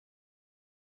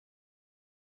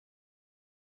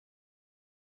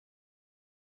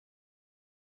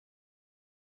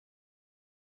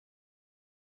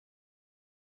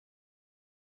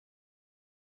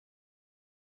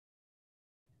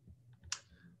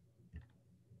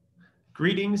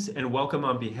Greetings and welcome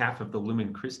on behalf of the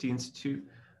Lumen Christi Institute.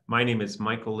 My name is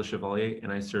Michael Le Chevalier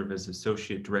and I serve as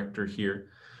Associate Director here.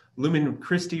 Lumen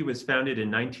Christi was founded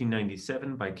in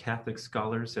 1997 by Catholic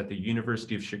scholars at the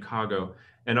University of Chicago,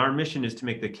 and our mission is to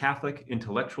make the Catholic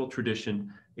intellectual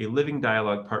tradition a living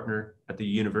dialogue partner at the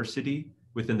university,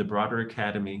 within the broader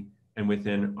academy, and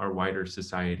within our wider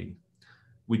society.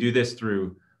 We do this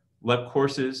through LEP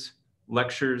courses,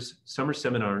 lectures, summer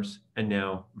seminars, and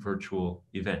now virtual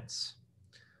events.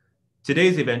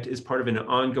 Today's event is part of an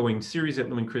ongoing series at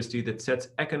Lumen Christi that sets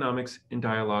economics in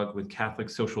dialogue with Catholic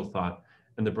social thought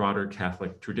and the broader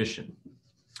Catholic tradition.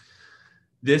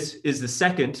 This is the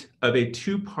second of a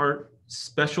two-part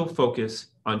special focus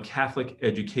on Catholic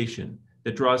education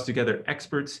that draws together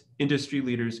experts, industry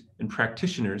leaders, and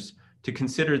practitioners to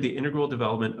consider the integral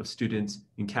development of students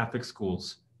in Catholic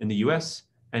schools in the US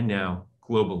and now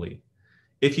globally.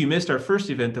 If you missed our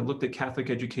first event that looked at Catholic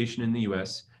education in the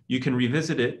US, you can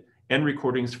revisit it and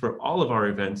recordings for all of our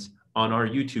events on our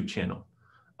YouTube channel.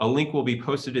 A link will be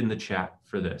posted in the chat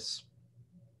for this.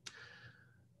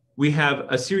 We have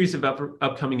a series of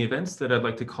upcoming events that I'd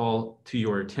like to call to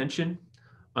your attention.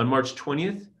 On March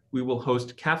 20th, we will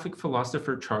host Catholic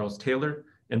philosopher Charles Taylor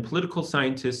and political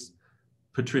scientists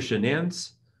Patricia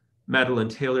Nance, Madeline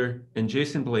Taylor, and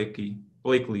Jason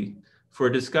Blakely for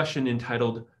a discussion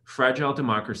entitled Fragile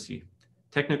Democracy,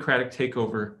 Technocratic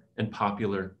Takeover and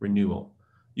Popular Renewal.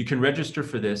 You can register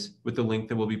for this with the link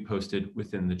that will be posted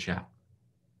within the chat.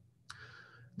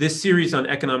 This series on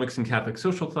economics and Catholic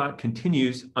social thought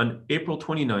continues on April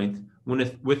 29th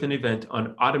with an event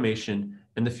on automation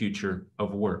and the future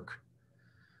of work.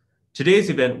 Today's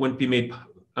event wouldn't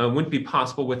be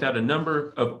possible without a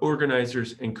number of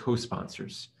organizers and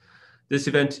co-sponsors. This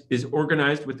event is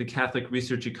organized with the Catholic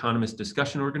Research Economist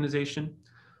Discussion Organization,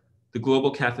 the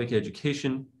Global Catholic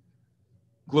Education,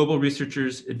 Global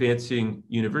Researchers Advancing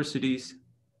Universities,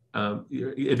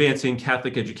 Advancing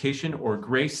Catholic Education, or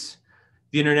GRACE,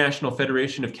 the International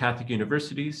Federation of Catholic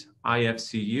Universities,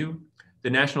 IFCU, the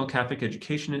National Catholic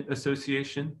Education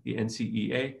Association, the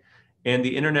NCEA, and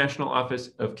the International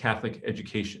Office of Catholic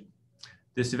Education.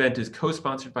 This event is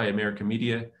co-sponsored by American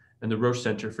Media and the Roche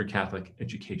Center for Catholic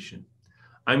Education.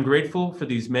 I'm grateful for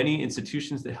these many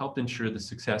institutions that helped ensure the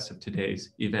success of today's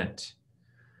event.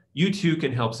 You too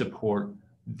can help support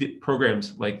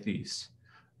programs like these.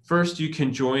 First, you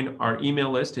can join our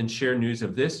email list and share news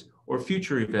of this or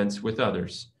future events with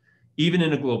others. Even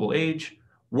in a global age,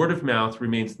 word of mouth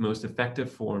remains the most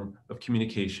effective form of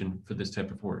communication for this type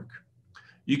of work.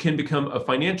 You can become a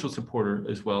financial supporter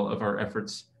as well of our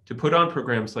efforts to put on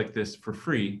programs like this for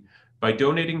free by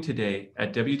donating today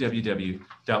at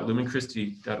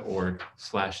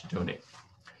www.lumenchristi.org/donate.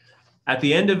 At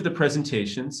the end of the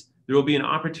presentations, there will be an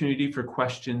opportunity for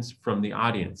questions from the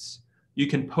audience. You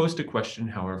can post a question,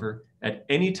 however, at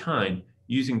any time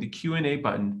using the Q&A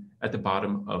button at the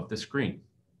bottom of the screen.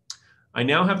 I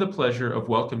now have the pleasure of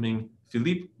welcoming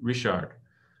Philippe Richard,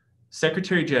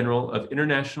 Secretary General of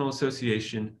International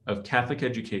Association of Catholic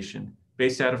Education,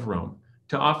 based out of Rome,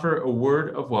 to offer a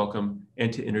word of welcome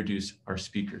and to introduce our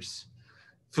speakers.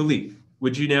 Philippe,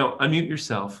 would you now unmute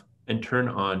yourself and turn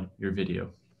on your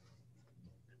video?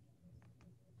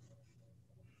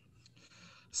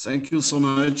 Thank you so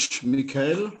much,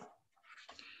 Michael.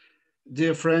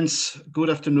 Dear friends, good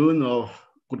afternoon or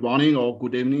good morning or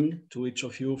good evening to each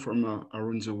of you from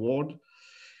around the world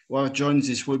who have joined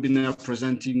this webinar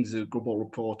presenting the Global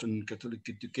Report on Catholic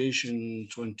Education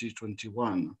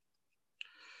 2021.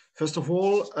 First of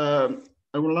all, I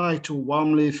would like to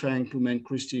warmly thank Lumen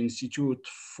Christi Institute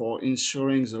for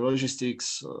ensuring the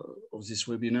logistics of this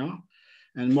webinar,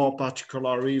 and more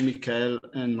particularly Michael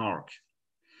and Mark.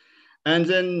 And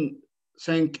then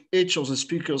thank each of the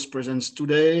speakers present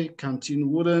today,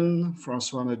 Quentin, Wodon,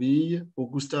 François, Mabille,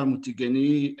 Augusta,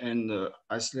 Muthigani, and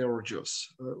Halsey.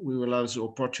 We will have the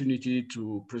opportunity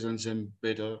to present them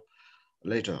better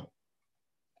later.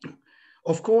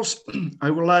 Of course,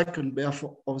 I would like on behalf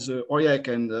of the OIEC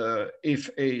and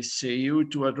FACU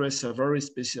to address a very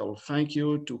special thank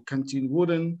you to Quentin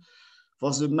Wodon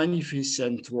for the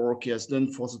magnificent work he has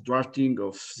done for the drafting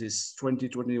of this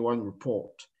 2021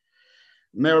 report.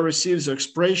 May I receive the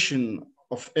expression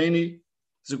of the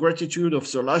gratitude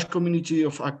of the large community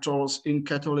of actors in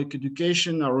Catholic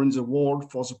education around the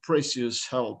world for the precious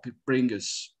help it brings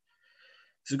us.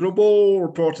 The Global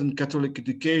Report on Catholic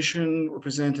Education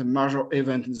represents a major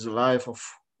event in the life of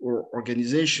our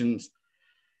organizations.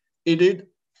 Indeed,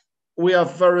 we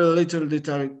have very little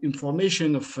detailed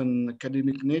information of an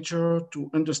academic nature to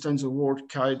understand the work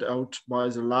carried out by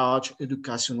the large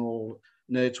educational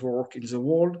network in the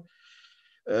world.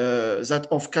 that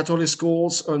of Catholic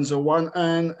schools on the one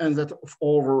hand, and that of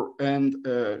other and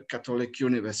Catholic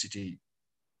university.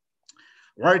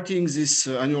 Writing this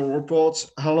annual report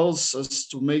allows us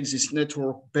to make this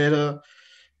network better.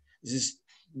 This is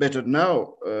better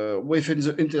now within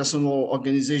the international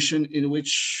organization in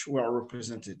which we are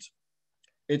represented.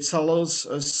 It allows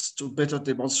us to better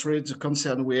demonstrate the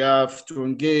concern we have to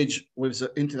engage with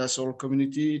the international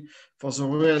community for the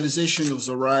realization of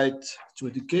the right to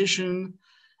education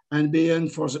and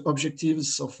beyond for the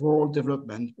objectives of world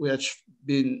development, which have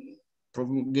been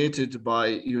promulgated by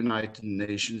United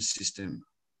Nations system.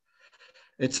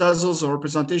 It's also the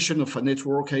representation of a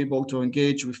network able to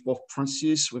engage with Pope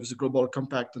Francis with the Global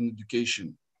Compact on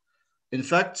Education. In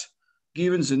fact,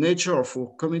 given the nature of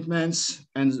our commitments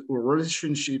and our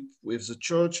relationship with the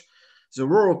Church, the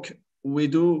work we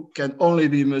do can only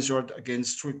be measured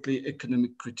against strictly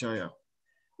economic criteria.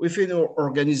 Within our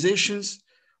organizations,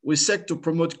 we seek to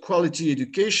promote quality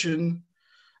education,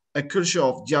 a culture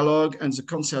of dialogue, and the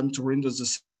concern to render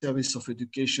the service of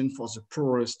education for the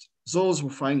poorest, those who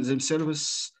find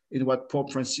themselves in what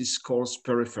Pope Francis calls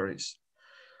peripheries.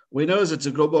 We know that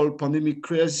the global pandemic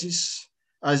crisis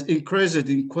has increased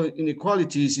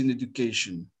inequalities in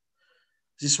education.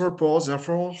 This report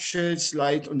therefore sheds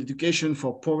light on education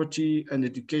for poverty and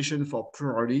education for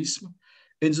pluralism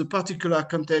in the particular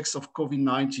context of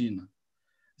COVID-19.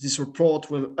 This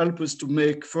report will help us to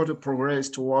make further progress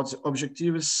towards the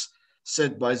objectives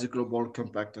set by the Global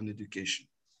Compact on Education.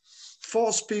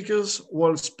 4 speakers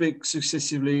will speak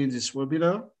successively in this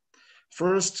webinar.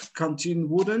 First, Quentin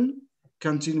Wodon.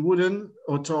 Quentin Wodon,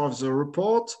 author of the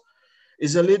report,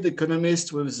 is a lead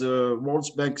economist with the World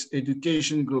Bank's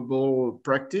Education Global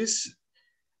Practice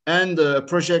and a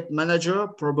project manager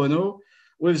pro bono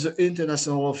with the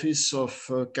International Office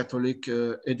of Catholic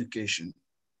Education.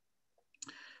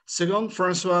 Second,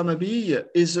 François Mabille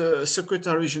is a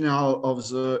Secretary General of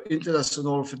the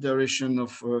International Federation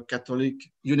of Catholic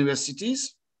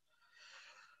Universities.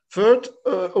 Third,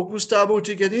 Augusta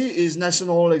Muthigani is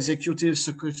National Executive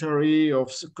Secretary of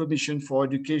the Commission for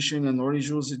Education and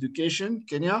Religious Education,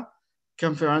 Kenya,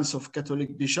 Conference of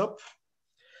Catholic Bishops.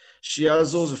 She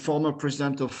is also the former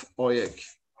president of OIEC.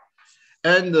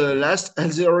 And last,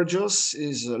 Halsey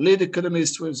is a lead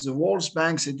economist with the World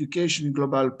Bank's Education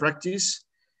Global Practice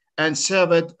and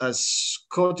served as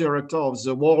co-director of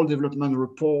the World Development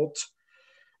Report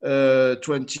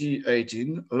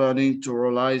 2018, Learning to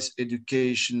Realize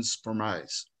Education's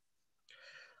Promise.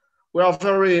 We are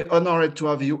very honored to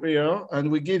have you here,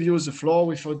 and we give you the floor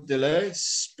without delay,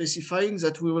 specifying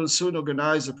that we will soon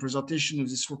organize a presentation of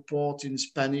this report in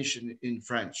Spanish and in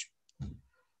French.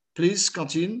 Please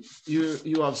continue,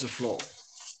 you have the floor.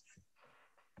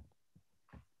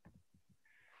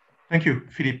 Thank you,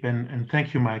 Philippe, and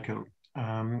thank you, Michael.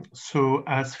 So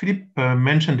as Philippe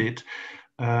mentioned it,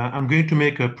 I'm going to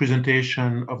make a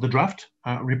presentation of the draft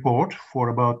report for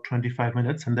about 25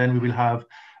 minutes, and then we will have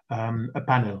a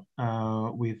panel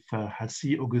with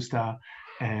Halsey, Augusta,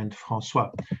 and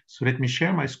François. So let me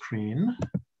share my screen.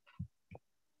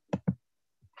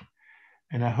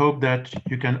 And I hope that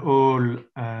you can all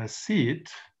see it.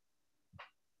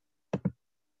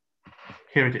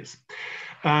 Here it is.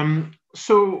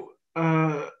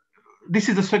 This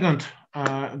is the second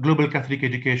Global Catholic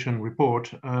Education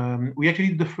report. We actually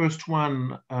did the first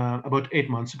one about 8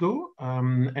 months ago,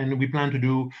 and we plan to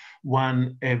do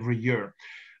one every year.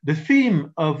 The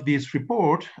theme of this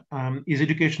report is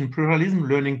education pluralism,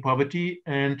 learning poverty,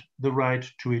 and the right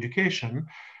to education.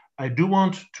 I do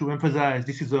want to emphasize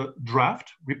this is a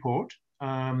draft report.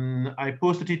 I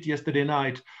posted it yesterday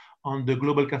night on the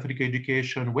Global Catholic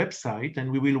Education website, and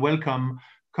we will welcome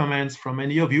comments from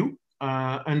any of you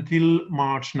until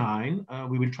March 9.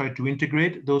 We will try to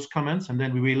integrate those comments, and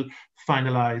then we will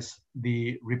finalize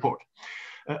the report.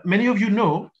 Many of you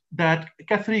know that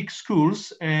Catholic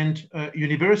schools and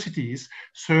universities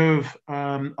serve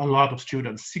a lot of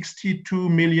students, 62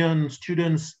 million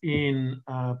students in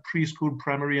preschool,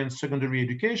 primary, and secondary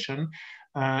education,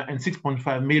 and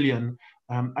 6.5 million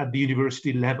at the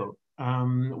university level.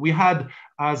 We had,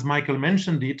 as Michael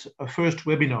mentioned it, a first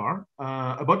webinar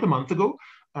about a month ago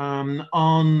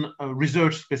on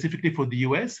research specifically for the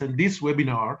US, and this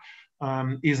webinar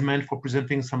is meant for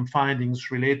presenting some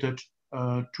findings related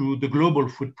to the global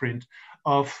footprint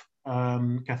of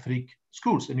Catholic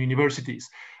schools and universities.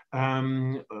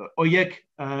 OIEC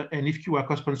and IFQ are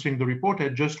co-sponsoring the report. I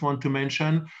just want to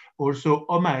mention also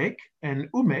OMAEC and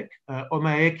UMEC.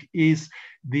 OMAEC is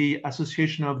the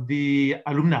Association of the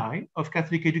Alumni of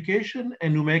Catholic Education,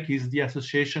 and UMEC is the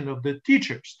Association of the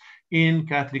Teachers in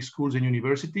Catholic schools and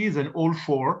universities, and all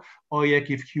four, OIEC,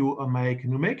 IFQ, OMAEC,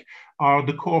 NUMEC, are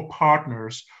the core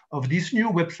partners of this new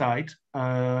website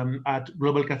at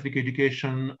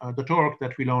globalcatholiceducation.org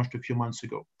that we launched a few months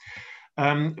ago.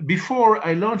 Before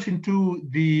I launch into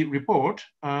the report,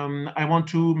 I want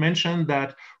to mention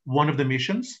that one of the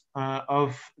missions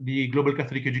of the Global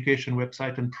Catholic Education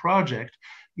website and project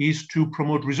is to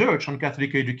promote research on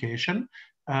Catholic education.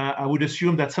 I would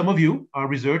assume that some of you are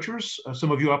researchers, some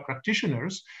of you are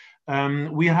practitioners.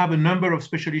 We have a number of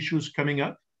special issues coming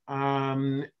up.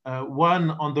 One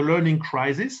on the learning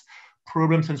crisis,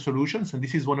 problems and solutions, and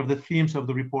this is one of the themes of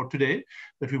the report today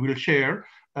that we will share.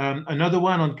 Another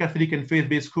one on Catholic and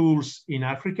faith-based schools in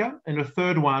Africa, and a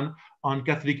third one on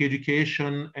Catholic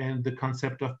education and the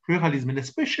concept of pluralism, and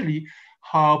especially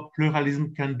how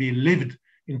pluralism can be lived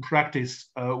in practice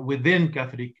within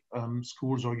Catholic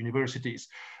schools or universities.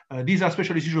 These are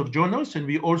special issues of journals, and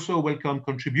we also welcome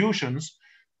contributions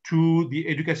to the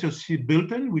Education Society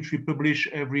Bulletin, which we publish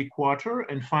every quarter,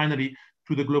 and finally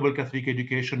to the Global Catholic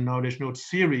Education Knowledge Notes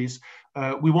series.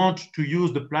 We want to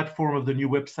use the platform of the new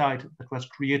website that was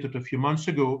created a few months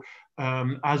ago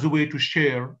as a way to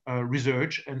share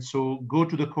research, and so go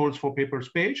to the calls for papers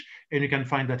page and you can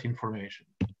find that information.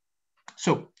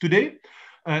 So today,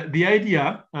 the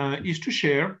idea is to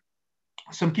share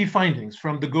some key findings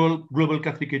from the Global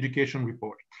Catholic Education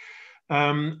report.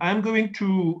 I'm going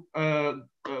to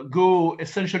go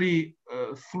essentially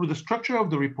through the structure of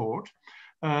the report,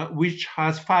 which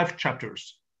has 5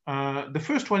 chapters. The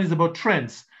first one is about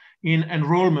trends in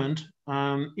enrollment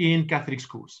in Catholic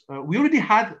schools. We already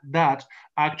had that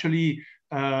actually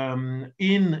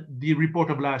in the report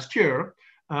of last year,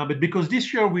 but because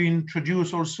this year we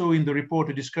introduced also in the report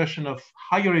a discussion of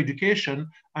higher education,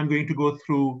 I'm going to go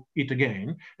through it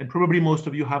again. And probably most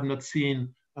of you have not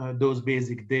seen those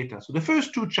basic data. So the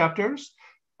first 2 chapters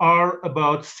are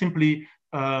about simply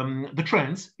the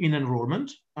trends in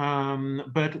enrollment,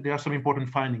 but there are some important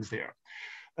findings there.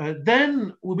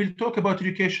 Then we will talk about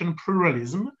education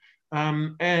pluralism,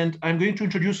 and I'm going to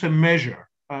introduce a measure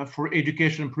for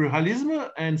education pluralism,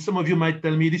 and some of you might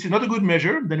tell me this is not a good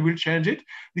measure, then we'll change it.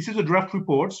 This is a draft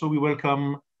report, so we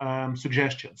welcome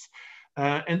suggestions.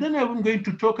 And then I'm going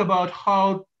to talk about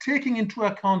how taking into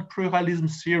account pluralism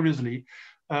seriously,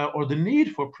 or the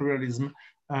need for pluralism,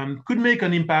 could make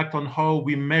an impact on how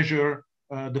we measure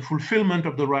the fulfillment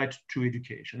of the right to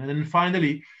education. And then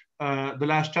finally, the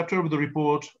last chapter of the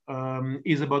report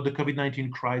is about the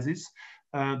COVID-19 crisis,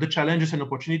 the challenges and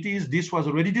opportunities. This was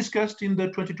already discussed in the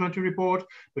 2020 report,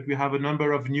 but we have a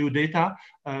number of new data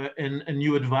and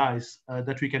new advice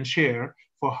that we can share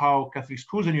for how Catholic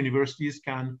schools and universities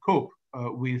can cope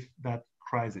with that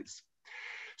crisis.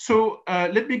 So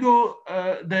let me go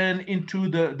then into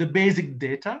the basic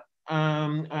data.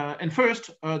 And first,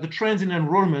 the trends in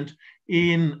enrollment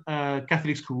in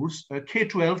Catholic schools.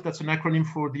 K-12, that's an acronym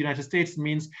for the United States,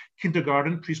 means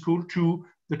kindergarten, preschool to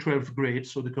the 12th grade,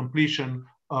 so the completion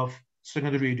of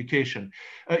secondary education.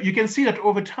 You can see that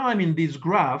over time in this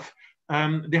graph,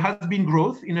 there has been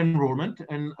growth in enrollment,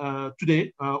 and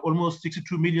today, almost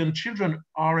 62 million children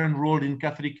are enrolled in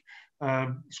Catholic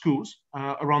schools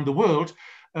around the world.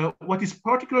 What is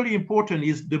particularly important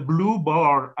is the blue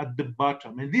bar at the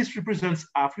bottom, and this represents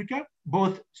Africa,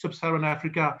 both Sub-Saharan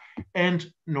Africa and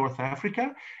North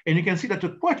Africa. And you can see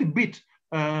that quite a bit,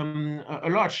 a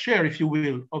large share, if you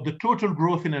will, of the total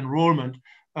growth in enrollment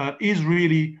is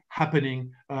really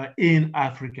happening in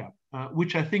Africa,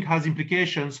 which I think has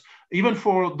implications even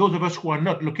for those of us who are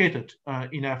not located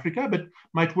in Africa, but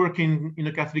might work in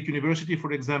a Catholic university,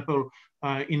 for example,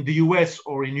 in the US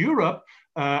or in Europe.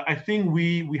 I think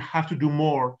we have to do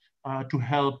more to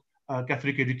help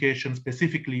Catholic education,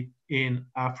 specifically in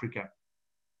Africa.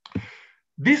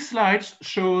 This slide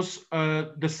shows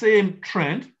the same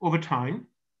trend over time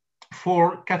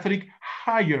for Catholic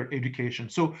higher education.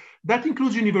 So that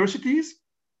includes universities,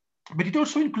 but it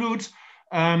also includes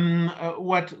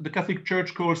what the Catholic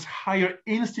Church calls higher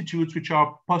institutes, which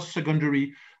are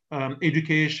post-secondary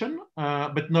education,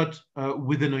 but not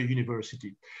within a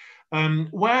university.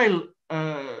 While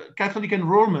Catholic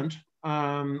enrollment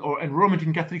or enrollment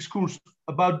in Catholic schools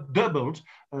about doubled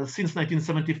since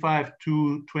 1975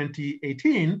 to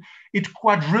 2018, it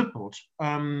quadrupled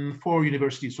for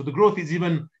universities. So the growth is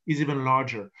even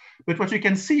larger. But what you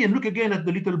can see, and look again at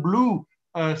the little blue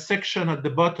section at the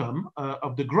bottom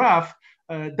of the graph,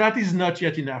 that is not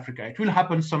yet in Africa. It will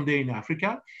happen someday in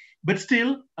Africa. But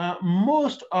still,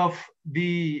 most of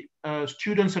the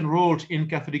students enrolled in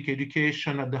Catholic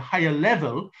education at the higher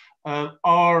level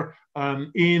are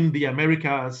in the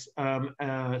Americas,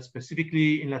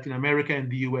 specifically in Latin America and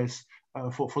the US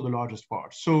for the largest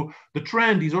part. So the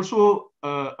trend is also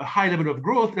a high level of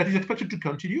growth that is expected to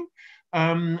continue,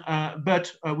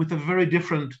 but with a very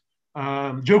different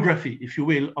geography, if you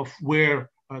will, of where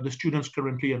the students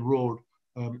currently enrolled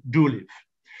do live.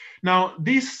 Now,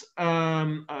 these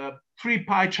three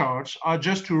pie charts are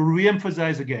just to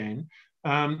re-emphasize again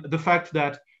the fact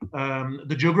that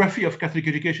the geography of Catholic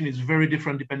education is very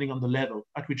different depending on the level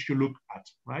at which you look at,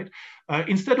 right?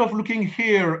 Instead of looking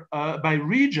here by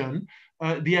region,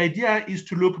 the idea is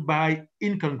to look by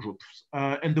income groups.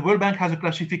 And the World Bank has a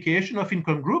classification of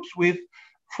income groups with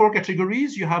 4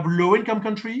 categories. You have low income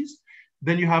countries,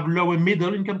 then you have lower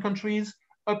middle income countries,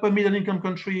 upper middle income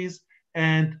countries,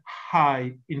 and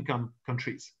high income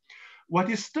countries. What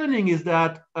is stunning is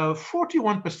that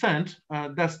 41%,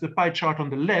 that's the pie chart on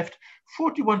the left,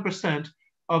 41%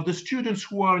 of the students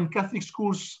who are in Catholic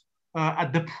schools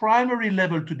at the primary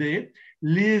level today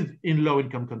live in low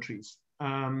income countries.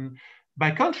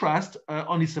 By contrast,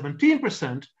 only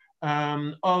 17%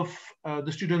 of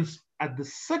the students at the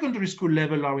secondary school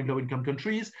level are in low income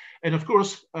countries. And of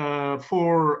course,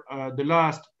 for the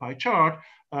last pie chart,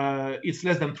 it's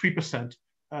less than 3%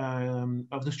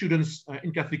 of the students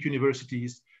in Catholic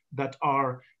universities that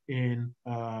are in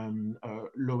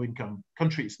low-income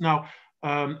countries. Now,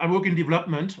 I work in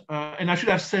development, and I should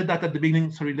have said that at the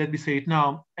beginning, sorry, let me say it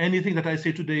now. Anything that I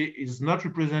say today is not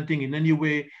representing in any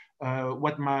way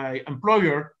what my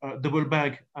employer, the World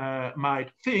Bank,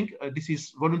 might think. This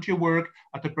is volunteer work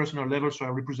at a personal level, so I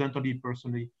represent only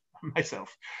personally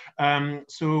myself. But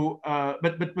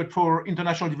for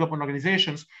international development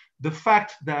organizations, the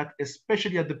fact that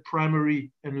especially at the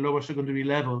primary and lower secondary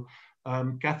level,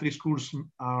 Catholic schools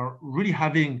are really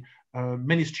having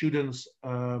many students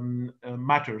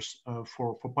matters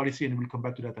for policy, and we'll come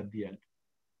back to that at the end.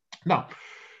 Now,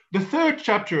 the third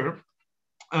chapter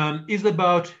is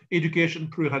about education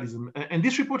pluralism. And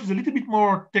this report is a little bit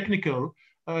more technical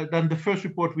than the first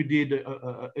report we did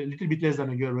a little bit less than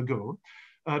a year ago.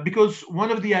 Because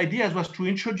one of the ideas was to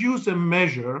introduce a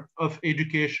measure of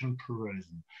education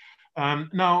pluralism.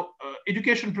 Now,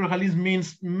 education pluralism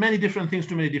means many different things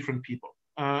to many different people.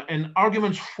 And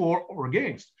arguments for or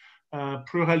against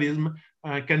pluralism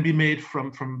can be made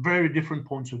from very different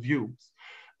points of view.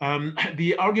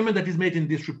 The argument that is made in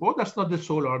this report, that's not the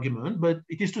sole argument, but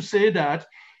it is to say that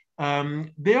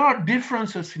there are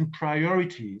differences in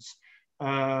priorities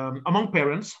among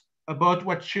parents about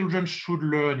what children should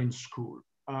learn in school.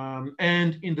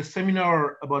 And in the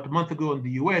seminar about a month ago in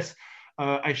the US,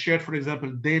 I shared, for example,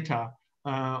 data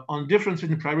on differences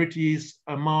in priorities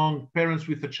among parents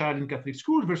with a child in Catholic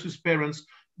schools versus parents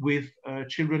with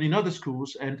children in other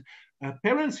schools. And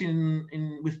parents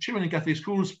with children in Catholic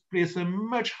schools place a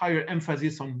much higher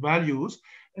emphasis on values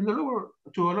and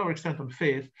to a lower extent on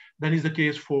faith than is the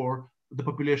case for the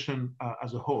population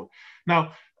as a whole.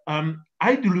 Now,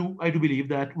 I do believe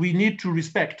that we need to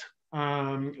respect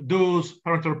those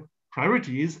parental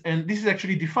priorities, and this is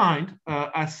actually defined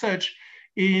as such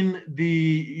in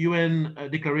the UN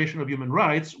Declaration of Human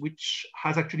Rights, which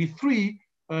has actually 3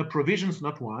 provisions,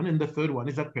 not one, and the third one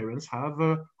is that parents have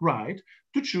a right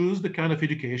to choose the kind of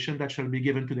education that shall be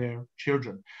given to their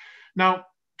children. Now,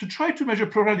 to try to measure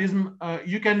pluralism,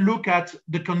 you can look at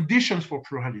the conditions for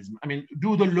pluralism. I mean,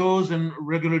 do the laws and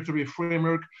regulatory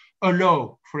framework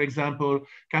allow, for example,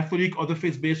 Catholic or the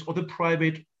faith-based or the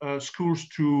private schools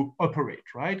to operate,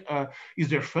 right? Is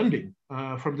there funding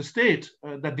from the state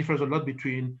that differs a lot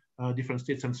between different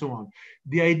states and so on?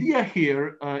 The idea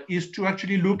here is to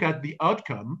actually look at the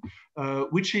outcome,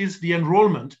 which is the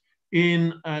enrollment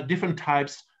in different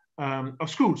types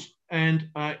of schools. And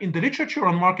in the literature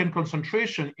on market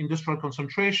concentration, industrial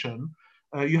concentration,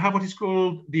 you have what is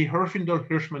called the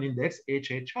Herfindahl-Hirschman index,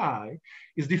 HHI,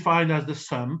 is defined as the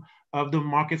sum of the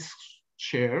market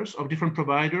shares of different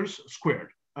providers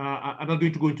squared. I'm not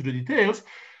going to go into the details,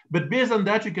 but based on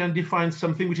that, you can define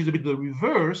something which is a bit the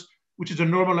reverse, which is a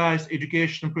normalized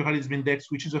education pluralism index,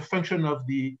 which is a function of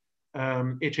the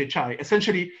HHI.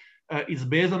 Essentially, it's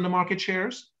based on the market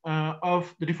shares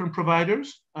of the different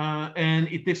providers, and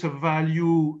it takes a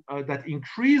value that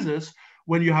increases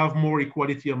when you have more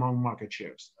equality among market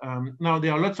shares. Now,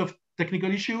 there are lots of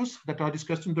technical issues that are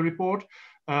discussed in the report.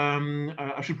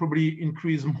 I should probably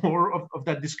increase more of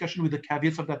that discussion with the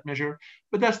caveats of that measure,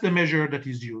 but that's the measure that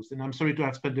is used. And I'm sorry to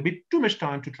have spent a bit too much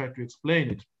time to try to explain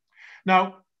it.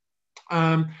 Now,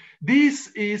 this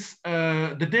is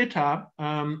the data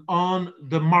on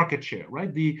the market share,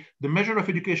 right? The measure of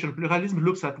education pluralism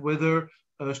looks at whether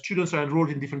students are enrolled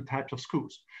in different types of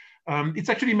schools. It's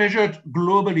actually measured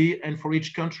globally and for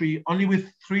each country only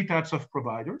with 3 types of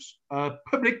providers: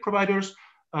 public providers,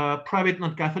 private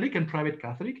non-Catholic, and private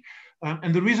Catholic.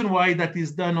 And the reason why that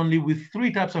is done only with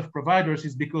 3 types of providers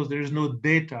is because there is no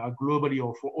data globally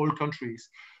or for all countries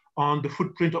on the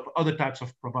footprint of other types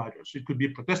of providers. It could be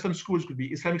Protestant schools, could be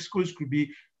Islamic schools, could be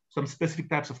some specific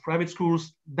types of private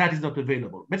schools. That is not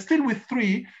available. But still with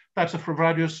 3 types of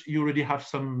providers, you already have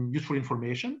some useful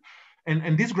information.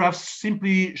 And this graph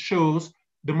simply shows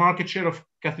the market share of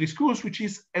Catholic schools, which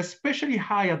is especially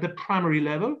high at the primary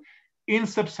level in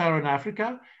sub-Saharan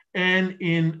Africa and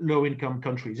in low-income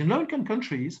countries. In low-income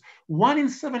countries, 1 in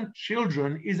 7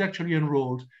 children is actually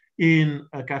enrolled in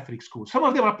a Catholic school. Some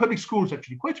of them are public schools,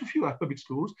 actually. Quite a few are public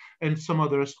schools, and some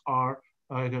others are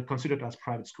considered as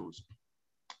private schools.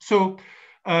 So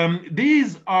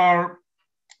these are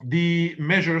the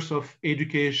measures of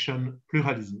education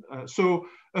pluralism. So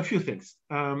a few things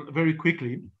very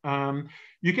quickly.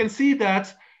 You can see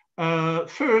that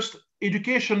first,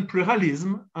 education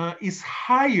pluralism is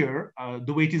higher,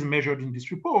 the way it is measured in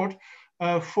this report,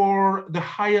 for the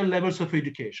higher levels of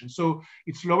education. So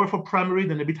it's lower for primary,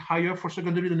 then a bit higher for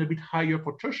secondary, then a bit higher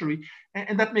for tertiary.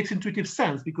 And that makes intuitive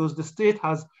sense because the state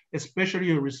has especially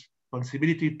a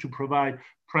responsibility to provide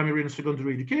primary and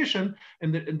secondary education.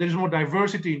 And there's more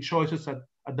diversity in choices at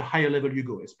the higher level you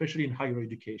go, especially in higher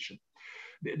education.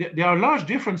 There are large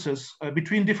differences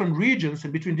between different regions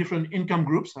and between different income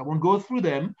groups. I won't go through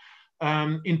them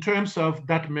in terms of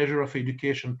that measure of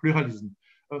education pluralism.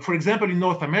 For example, in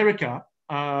North America,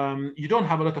 you don't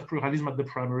have a lot of pluralism at the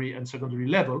primary and secondary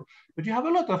level, but you have a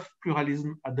lot of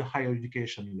pluralism at the higher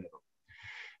education level.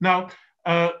 Now,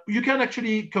 you can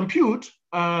actually compute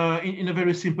in a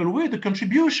very simple way the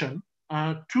contribution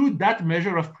to that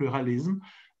measure of pluralism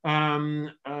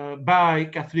by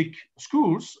Catholic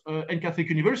schools and Catholic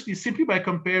universities simply by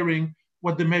comparing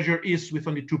what the measure is with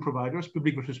only 2 providers,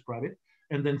 public versus private,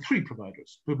 and then 3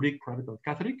 providers, public, private, or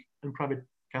Catholic, and private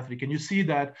Catholic. And you see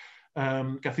that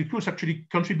Catholic schools actually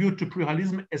contribute to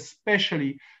pluralism,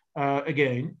 especially,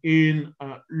 again, in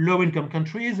low-income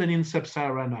countries and in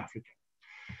sub-Saharan Africa.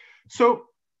 So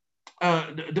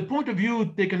the point of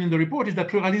view taken in the report is that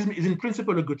pluralism is in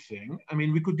principle a good thing. I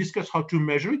mean, we could discuss how to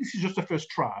measure it. This is just a first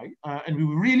try, and we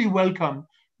really welcome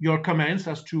your comments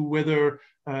as to whether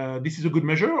this is a good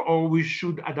measure or we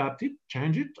should adapt it,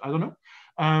 change it, I don't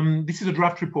know. This is a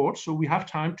draft report, so we have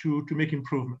time to make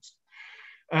improvements.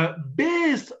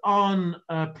 Based on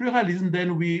pluralism,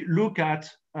 then we look at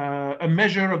a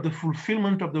measure of the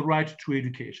fulfillment of the right to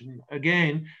education.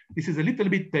 Again, this is a little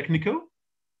bit technical.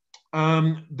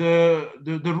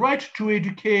 The right to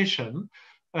education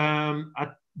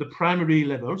at the primary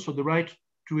level, so the right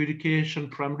to education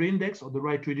primary index, or the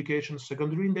right to education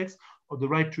secondary index, or the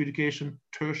right to education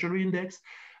tertiary index,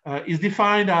 is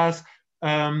defined as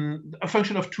a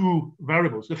function of 2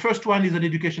 variables. The first one is an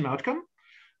education outcome,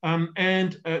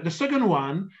 and the second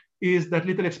one is that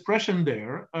little expression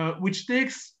there, which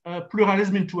takes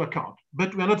pluralism into account.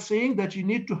 But we're not saying that you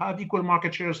need to have equal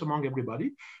market shares among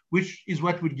everybody, which is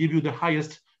what would give you the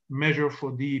highest measure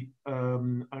for the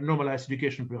normalized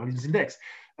education pluralism index.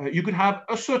 You could have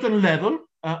a certain level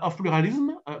of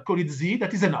pluralism, call it Z,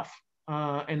 that is enough.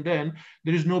 And then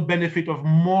there is no benefit of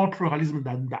more pluralism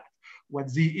than that. What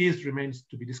Z is remains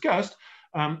to be discussed.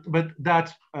 But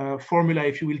that formula,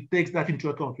 if you will, takes that into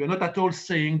account. We're not at all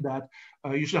saying that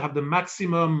you should have the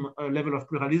maximum level of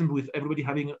pluralism with everybody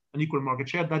having an equal market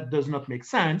share. That does not make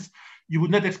sense. You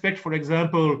would not expect, for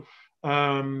example,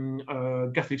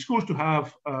 Catholic schools to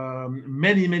have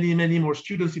many more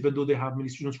students, even though they have many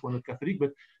students who are not Catholic,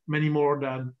 but many more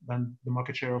than the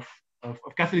market share of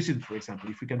Catholicism, for example,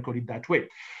 if we can call it that way.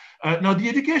 Now, the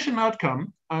education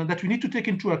outcome that we need to take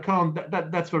into account,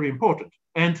 that's very important.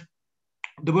 And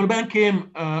the World Bank came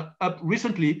up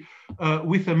recently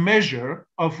with a measure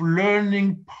of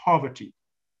learning poverty,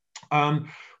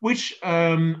 which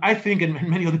I think, and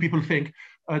many other people think,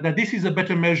 that this is a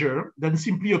better measure than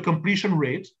simply a completion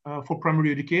rate for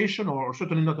primary education, or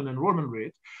certainly not an enrollment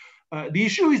rate. The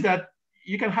issue is that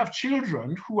you can have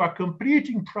children who are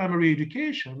completing primary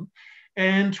education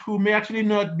and who may actually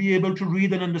not be able to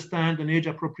read and understand an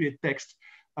age-appropriate text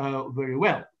very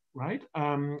well, right?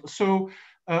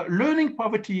 Learning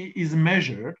poverty is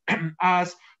measured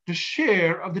as the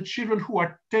share of the children who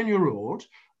are 10-year-old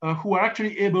who are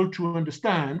actually able to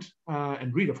understand,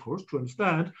 and read, of course, to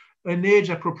understand an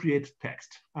age-appropriate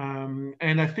text.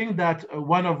 And I think that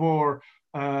one of our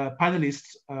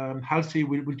panelists, Halsey,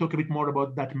 will talk a bit more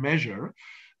about that measure.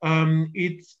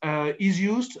 It is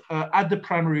used at the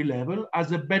primary level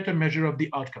as a better measure of the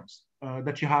outcomes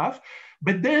that you have.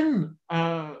 But then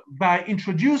by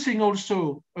introducing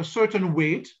also a certain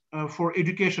weight for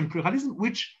education pluralism,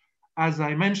 which, as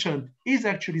I mentioned, is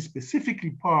actually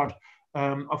specifically part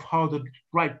of how the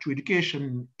right to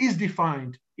education is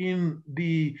defined in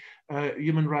the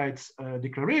Human Rights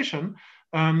Declaration,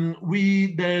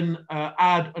 we then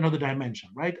add another dimension,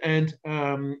 right? And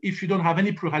if you don't have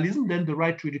any pluralism, then the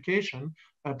right to education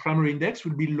primary index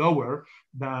will be lower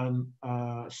than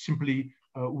simply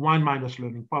 1 minus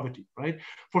learning poverty, right?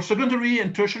 For secondary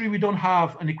and tertiary, we don't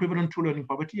have an equivalent to learning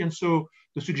poverty. And so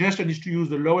the suggestion is to use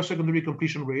the lower secondary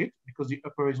completion rate because the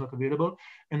upper is not available,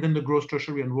 and then the gross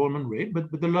tertiary enrollment rate.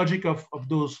 But the logic of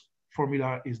those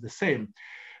formula is the same.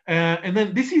 And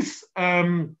then this is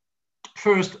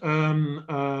first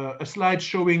a slide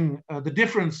showing the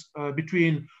difference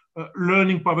between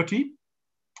learning poverty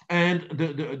and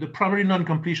the primary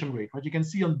non-completion rate. Right? You can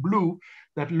see on blue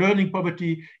that learning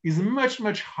poverty is much,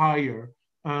 much higher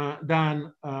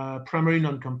than primary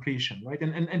non-completion, right?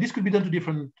 And this could be done to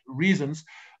different reasons.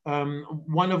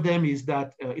 One of them is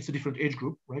that it's a different age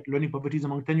group, right? Learning poverty is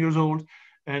among 10 years old,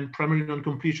 and primary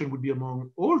non-completion would be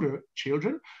among older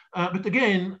children. But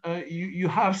again, you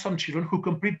have some children who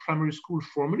complete primary school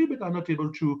formally, but are not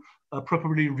able to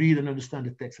properly read and understand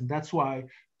the text. And that's why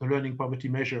the learning poverty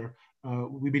measure,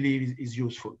 we believe, is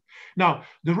useful. Now,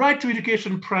 the right to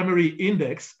education primary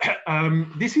index,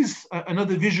 this is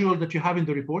another visual that you have in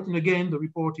the report. And again, the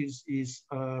report is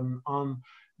on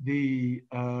the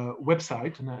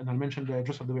website, and I'll mention the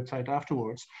address of the website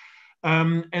afterwards.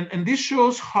 And this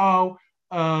shows how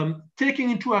taking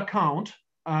into account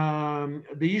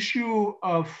the issue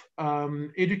of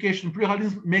education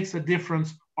pluralism makes a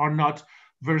difference or not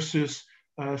versus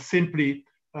simply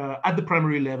at the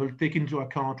primary level, take into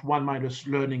account 1 minus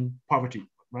learning poverty,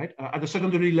 right? At the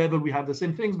secondary level, we have the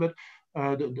same things, but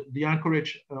the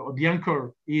anchorage or the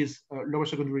anchor is lower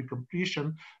secondary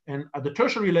completion. And at the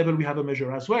tertiary level, we have a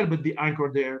measure as well, but the anchor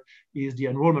there is the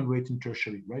enrollment rate in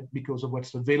tertiary, right? Because of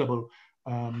what's available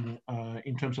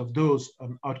in terms of those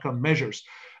outcome measures.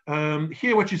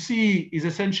 Here, what you see is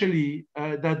essentially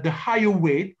that the higher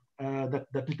weight, that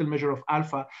little measure of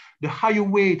alpha, the higher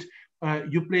weight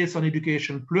you place on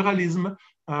education pluralism,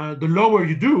 the lower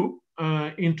you do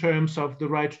in terms of the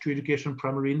right to education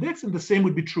primary index, and the same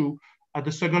would be true at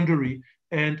the secondary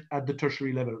and at the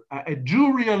tertiary level. I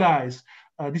do realize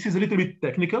this is a little bit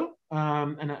technical,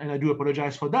 and I do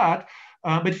apologize for that,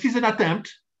 but it is an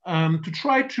attempt to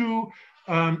try to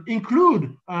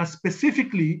include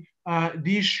specifically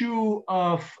the issue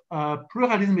of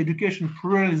pluralism, education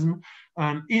pluralism,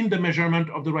 in the measurement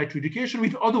of the right to education,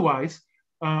 which otherwise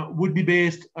would be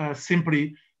based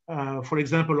simply, for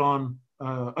example, on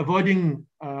avoiding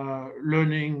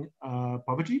learning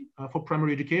poverty for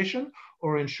primary education,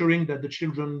 or ensuring that the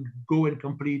children go and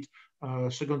complete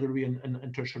secondary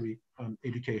and tertiary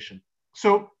education.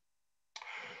 So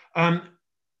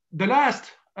the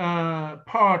last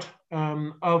part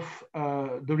of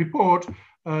the report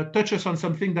touches on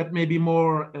something that may be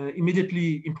more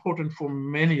immediately important for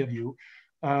many of you,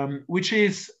 which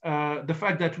is the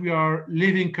fact that we are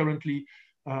living currently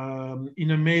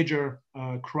in a major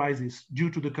crisis due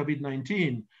to the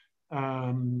COVID-19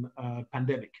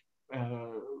 pandemic.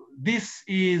 This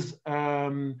is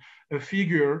a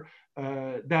figure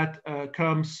that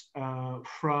comes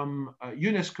from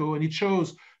UNESCO, and it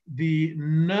shows the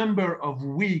number of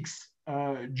weeks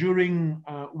during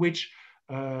which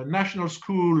national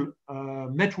school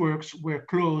networks were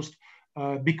closed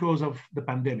because of the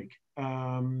pandemic.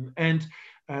 And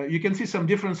you can see some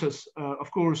differences, of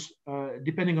course,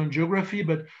 depending on geography,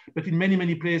 but in many,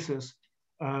 many places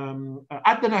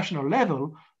at the national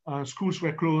level, schools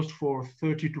were closed for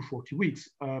 30 to 40 weeks.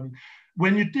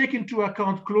 When you take into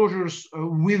account closures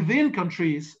within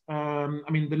countries, I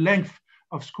mean, the length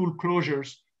of school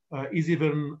closures is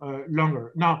even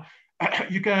longer. Now,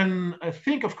 you can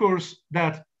think, of course,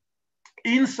 that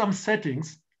in some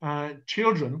settings,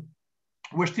 children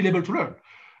were still able to learn.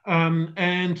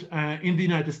 And in the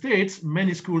United States,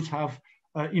 many schools have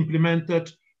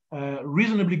implemented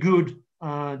reasonably good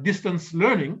distance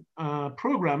learning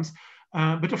programs.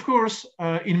 But of course,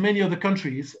 in many other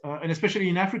countries, and especially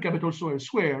in Africa, but also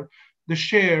elsewhere, the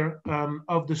share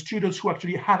of the students who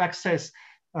actually have access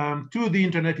to the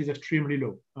internet is extremely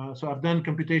low. So I've done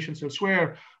computations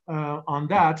elsewhere on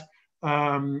that.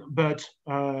 But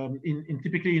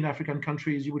typically in African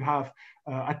countries, you would have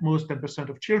at most 10%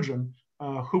 of children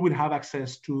who would have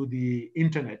access to the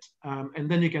internet.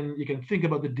 And then you can think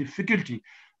about the difficulty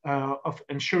of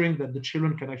ensuring that the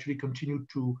children can actually continue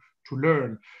to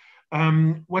learn.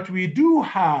 What we do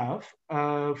have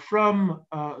from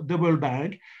the World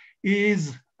Bank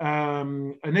is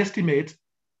an estimate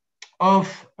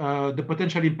of the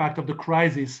potential impact of the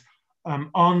crisis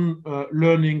on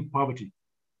learning poverty.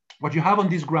 What you have on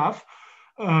this graph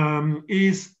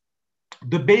is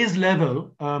the base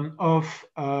level of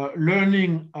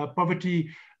learning poverty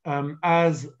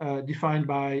as defined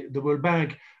by the World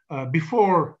Bank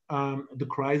before the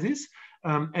crisis,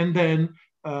 and then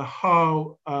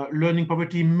how learning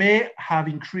poverty may have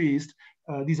increased.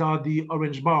 These are the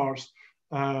orange bars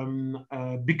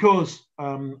because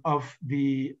of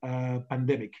the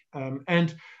pandemic.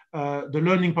 And the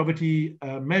learning poverty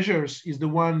measures is the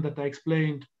one that I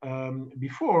explained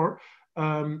before,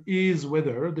 is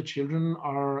whether the children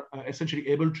are essentially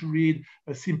able to read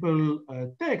a simple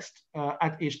text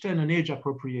at age 10, an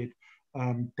age-appropriate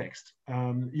text.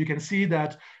 You can see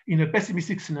that in a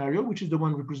pessimistic scenario, which is the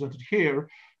one represented here,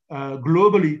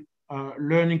 globally,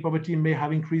 learning poverty may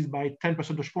have increased by 10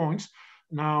 percentage points.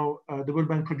 Now, the World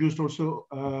Bank produced also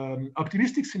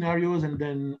optimistic scenarios and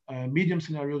then medium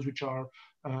scenarios, which are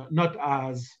not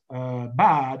as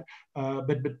bad,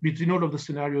 but between all of the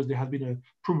scenarios, there has been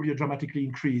probably a dramatically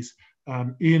increase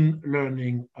in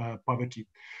learning poverty.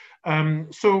 I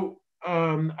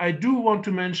do want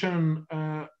to mention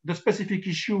the specific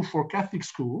issue for Catholic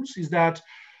schools is that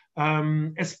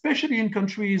especially in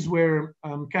countries where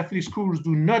Catholic schools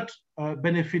do not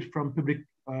benefit from public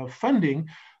funding,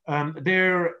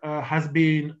 there has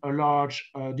been a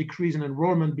large decrease in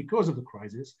enrollment because of the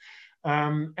crisis.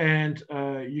 And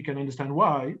you can understand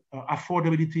why.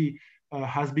 Affordability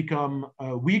has become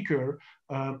weaker.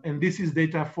 And this is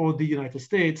data for the United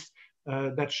States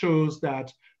that shows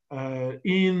that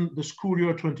in the school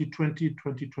year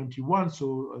 2020-2021,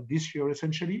 so this year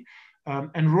essentially,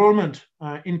 enrollment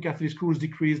in Catholic schools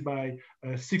decreased by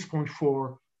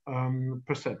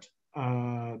 6.4%.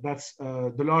 That's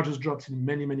the largest drops in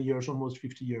many, many years, almost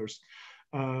 50 years.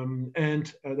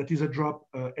 And that is a drop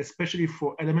especially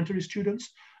for elementary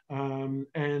students.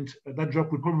 And that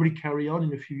drop will probably carry on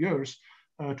in a few years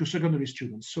to secondary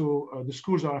students. So the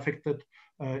schools are affected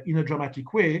in a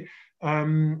dramatic way.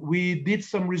 We did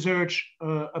some research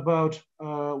about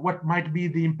what might be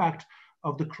the impact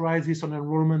of the crisis on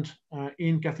enrollment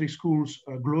in Catholic schools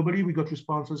globally. We got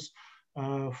responses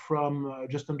from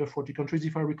just under 40 countries,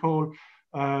 if I recall.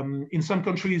 In some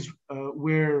countries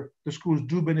where the schools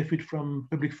do benefit from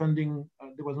public funding,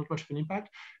 there was not much of an impact.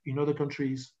 In other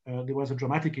countries, there was a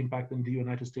dramatic impact, and the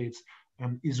United States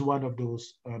is one of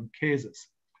those cases.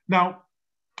 Now,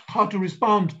 how to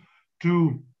respond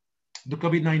to the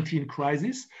COVID-19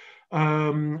 crisis?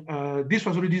 This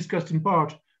was already discussed in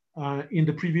part in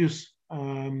the previous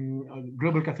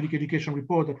Global Catholic Education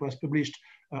report that was published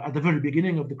at the very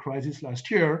beginning of the crisis last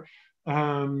year.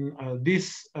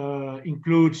 This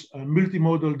includes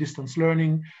multimodal distance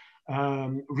learning,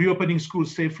 reopening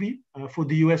schools safely. For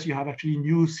the US, you have actually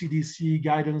new CDC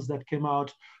guidance that came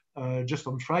out just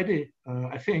on Friday,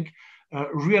 I think.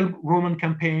 Real enrollment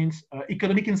campaigns,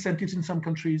 economic incentives in some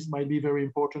countries might be very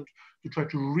important to try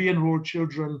to re-enroll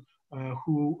children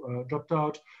who dropped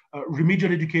out,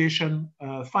 remedial education,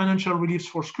 financial reliefs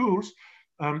for schools.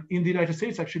 In the United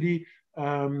States, actually,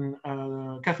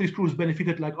 Catholic schools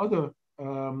benefited like other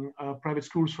private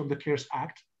schools from the CARES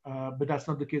Act, but that's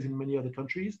not the case in many other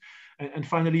countries. And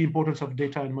finally, importance of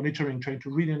data and monitoring, trying to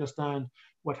really understand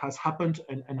what has happened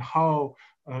and how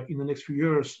in the next few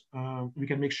years we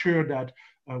can make sure that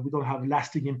we don't have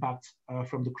lasting impacts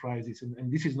from the crisis.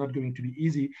 And this is not going to be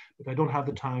easy, but I don't have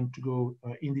the time to go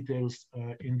in details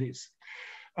in this.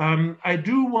 I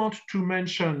do want to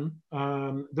mention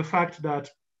the fact that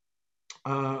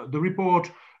the report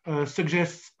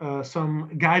suggests some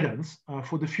guidance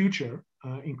for the future,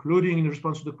 including in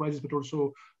response to the crisis, but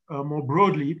also more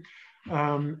broadly.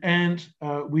 And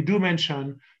we do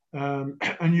mention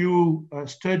a new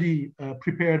study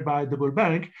prepared by the World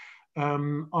Bank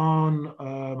on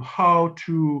how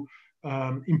to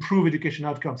improve education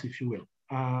outcomes, if you will,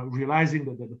 realizing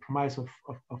that the premise of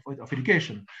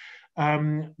education.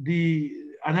 The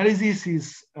analysis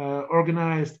is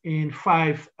organized in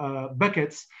 5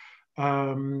 buckets: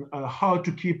 how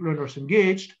to keep learners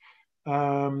engaged,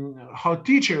 how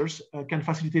teachers can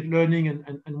facilitate learning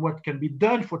and what can be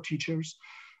done for teachers,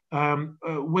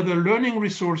 whether learning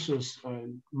resources,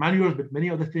 manuals, but many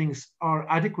other things are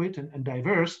adequate and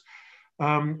diverse,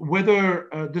 whether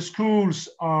the schools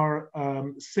are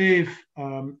safe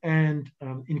and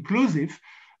inclusive,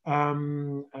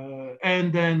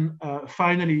 and then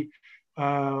finally,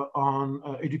 on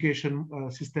education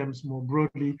systems more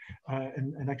broadly.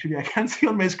 And actually, I can't see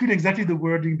on my screen exactly the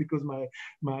wording because my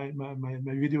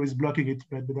video is blocking it,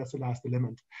 but that's the last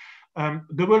element.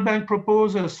 The World Bank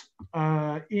proposes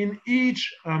in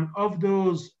each of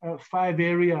those 5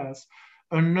 areas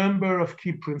a number of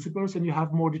key principles, and you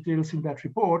have more details in that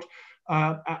report.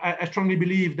 I strongly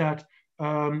believe that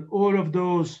all of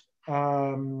those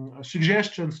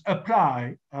suggestions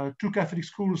apply to Catholic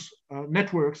schools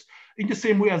networks in the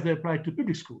same way as they apply to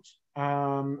public schools.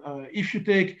 If you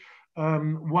take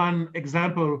one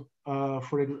example,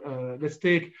 let's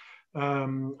take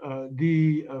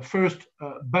the first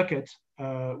bucket,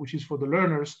 which is for the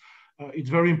learners. It's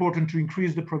very important to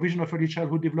increase the provision of early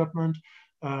childhood development,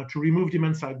 to remove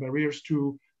demand-side barriers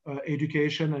to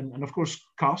education, and of course,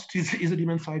 cost is a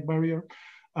demand-side barrier.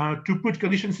 To put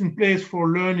conditions in place for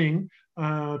learning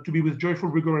to be with joyful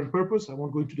rigor and purpose. I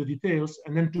won't go into the details,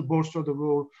 and then to bolster the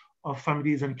role of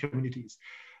families and communities.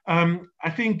 I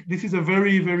think this is a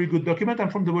very, very good document. I'm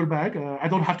from the World Bank. I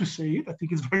don't have to say it. I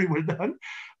think it's very well done.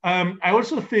 I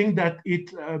also think that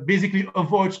it basically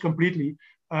avoids completely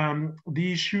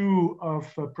the issue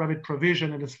of private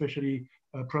provision, and especially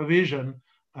provision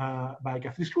by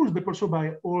Catholic schools, but also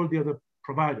by all the other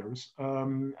providers.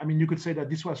 I mean, you could say that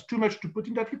this was too much to put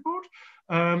in that report,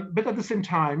 but at the same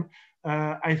time,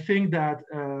 I think that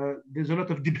there's a lot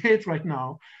of debate right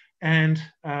now, and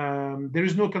there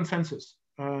is no consensus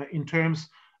in terms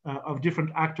of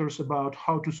different actors about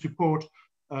how to support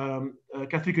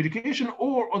Catholic education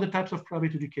or other types of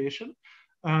private education.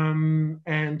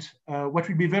 What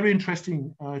will be very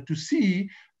interesting to see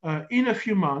in a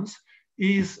few months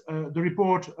is the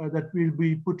report that will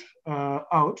be put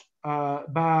out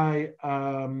by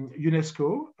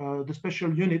UNESCO, the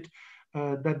special unit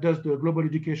that does the Global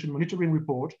Education Monitoring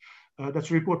Report.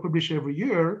 That's a report published every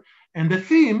year. And the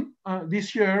theme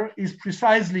this year is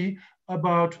precisely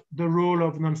about the role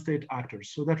of non-state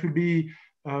actors. So that will be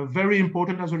very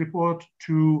important as a report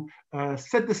to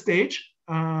set the stage.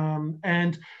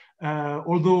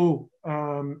 Although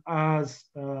as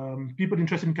people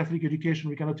interested in Catholic education,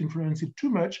 we cannot influence it too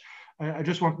much, I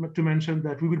just want to mention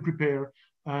that we will prepare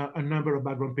a number of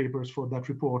background papers for that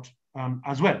report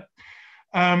as well.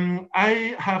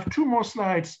 I have two more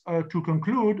slides to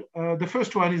conclude. The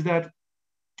first one is that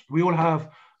we all have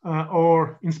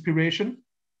our inspiration.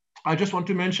 I just want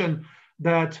to mention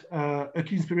that a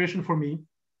key inspiration for me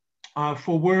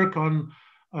for work on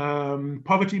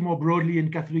poverty more broadly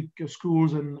in Catholic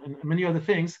schools and many other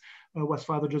things was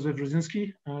Father Joseph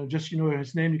Brzezinski. Just, you know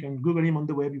his name, you can Google him on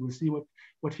the web, you will see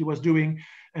what he was doing.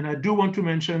 And I do want to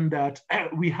mention that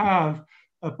we have,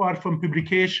 apart from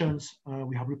publications,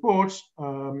 we have reports,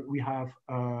 we have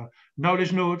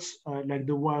knowledge notes, like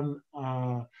the one,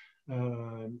 well,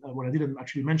 I didn't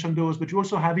actually mention those, but you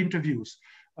also have interviews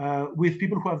with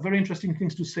people who have very interesting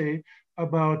things to say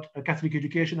about Catholic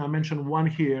education. I mentioned one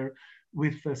here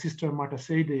with Sister Marta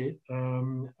Seide,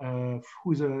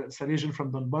 who is a Salesian from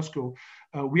Don Bosco.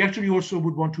 We actually also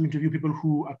would want to interview people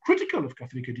who are critical of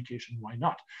Catholic education. Why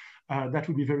not? That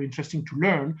would be very interesting to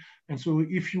learn. And so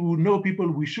if you know people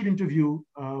we should interview,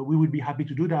 we would be happy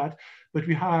to do that. But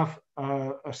we have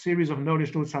a series of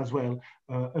knowledge notes as well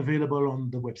available on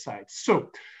the website.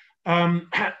 So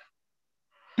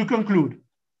to conclude,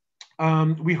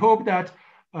 we hope that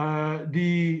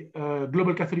the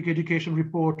Global Catholic Education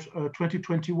Report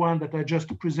 2021 that I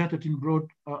just presented in broad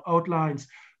outlines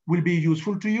will be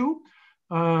useful to you.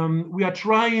 We are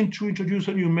trying to introduce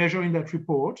a new measure in that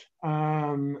report.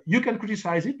 You can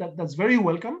criticize it, that's very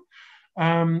welcome.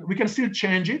 We can still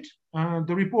change it.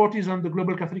 The report is on the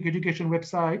Global Catholic Education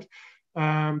website,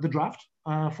 the draft,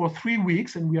 for 3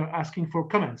 weeks, and we are asking for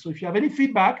comments. So if you have any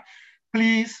feedback,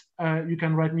 please, you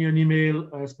can write me an email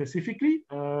specifically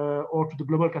or to the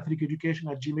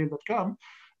globalcatholiceducation@gmail.com,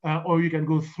 or you can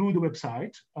go through the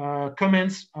website.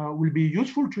 Comments will be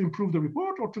useful to improve the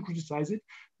report or to criticize it.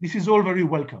 This is all very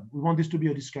welcome. We want this to be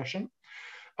a discussion.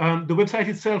 The website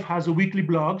itself has a weekly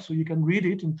blog, so you can read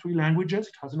it in 3 languages.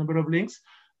 It has a number of links.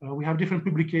 We have different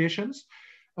publications.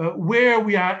 Where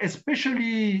we are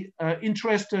especially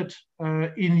interested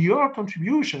in your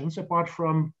contributions, apart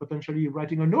from potentially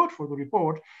writing a note for the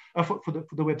report, for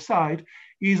the website,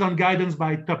 is on guidance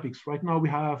by topics. Right now we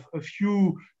have a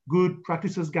few good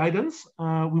practices guidance.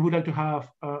 We would like to have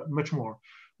much more.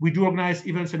 We do organize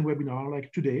events and webinars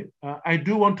like today. I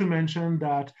do want to mention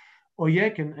that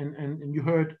OIEC, and you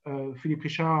heard Philippe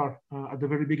Richard at the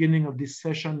very beginning of this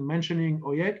session mentioning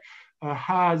OIEC,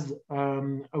 has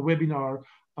a webinar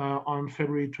on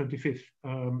February 25th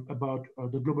about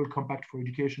the Global Compact for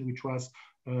Education, which was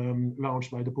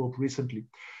launched by the Pope recently.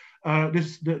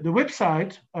 The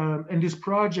website and this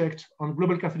project on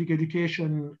Global Catholic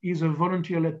Education is a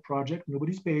volunteer-led project.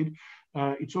 Nobody's paid.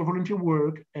 It's all volunteer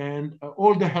work, and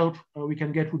all the help we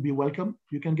can get would be welcome.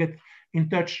 You can get in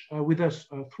touch with us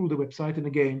through the website. And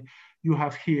again, you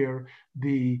have here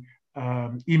the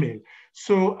email.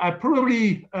 So I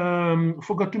probably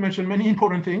forgot to mention many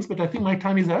important things, but I think my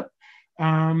time is up.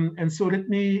 And so let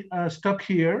me stop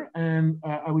here, and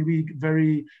I will be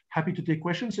very happy to take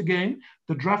questions. Again,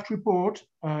 the draft report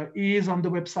is on the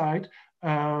website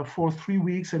for 3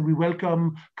 weeks, and we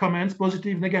welcome comments,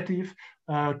 positive, negative,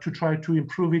 to try to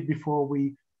improve it before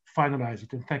we finalize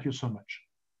it. And thank you so much.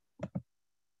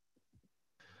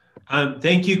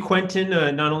 Thank you, Quentin,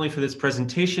 not only for this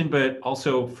presentation, but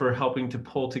also for helping to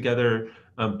pull together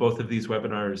both of these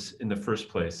webinars in the first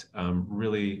place.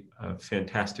 Really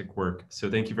fantastic work. So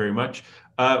thank you very much.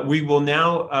 We will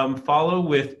now follow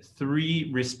with 3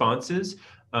 responses.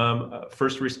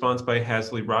 First response by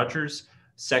Halsey Rogers,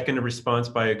 second a response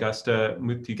by Augusta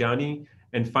Muthigani,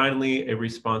 and finally a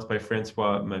response by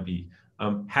François Mabille.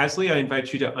 Halsey, I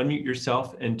invite you to unmute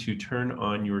yourself and to turn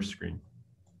on your screen.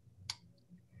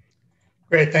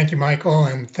 Great, thank you, Michael,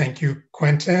 and thank you,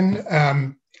 Quentin.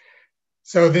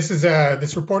 So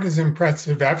this report is an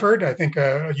impressive effort. I think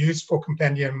a useful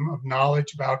compendium of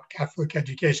knowledge about Catholic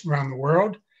education around the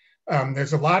world.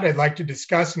 There's a lot I'd like to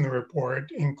discuss in the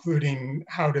report, including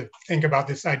how to think about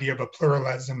this idea of a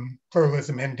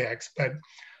pluralism index. But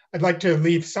I'd like to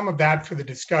leave some of that for the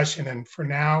discussion. And for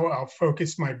now, I'll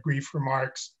focus my brief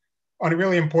remarks on a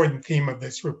really important theme of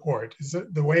this report, is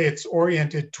the way it's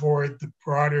oriented toward the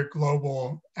broader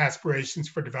global aspirations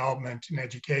for development in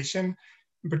education,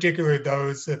 in particular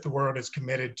those that the world is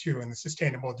committed to in the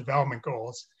Sustainable Development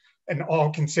Goals, and all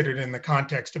considered in the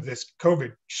context of this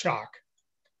COVID shock.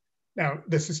 Now,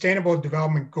 the Sustainable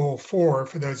Development Goal 4,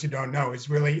 for those who don't know,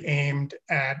 is really aimed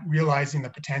at realizing the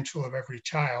potential of every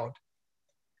child.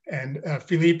 And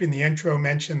Philippe in the intro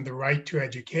mentioned the right to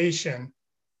education.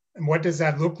 And what does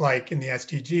that look like in the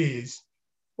SDGs?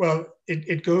 Well,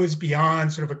 it goes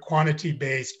beyond sort of a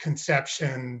quantity-based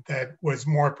conception that was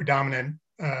more predominant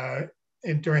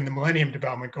during the Millennium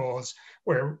Development Goals,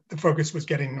 where the focus was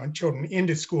getting on children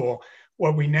into school.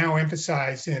 What we now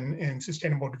emphasize in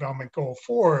Sustainable Development Goal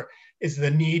 4 is the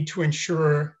need to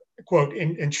ensure, quote,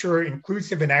 ensure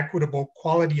inclusive and equitable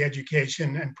quality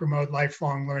education and promote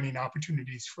lifelong learning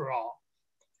opportunities for all.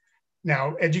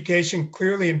 Now, education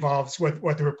clearly involves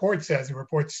what the report says. The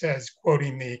report says,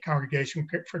 quoting the Congregation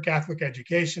for Catholic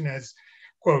Education as,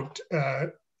 quote,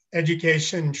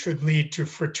 education should lead to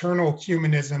fraternal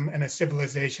humanism and a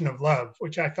civilization of love,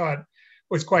 which I thought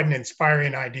was quite an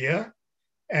inspiring idea.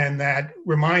 And that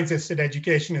reminds us that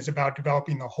education is about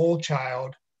developing the whole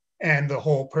child and the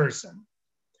whole person.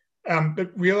 But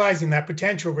realizing that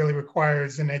potential really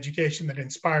requires an education that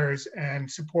inspires and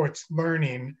supports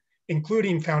learning,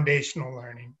 including foundational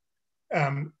learning.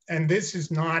 And this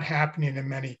is not happening in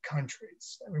many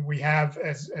countries. I mean, we have,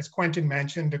 as Quentin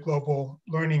mentioned, a global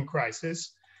learning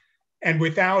crisis. And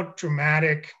without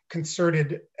dramatic,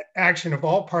 concerted action of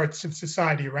all parts of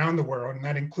society around the world, and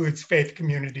that includes faith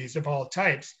communities of all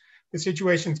types, the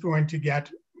situation is going to get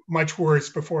much worse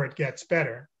before it gets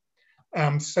better.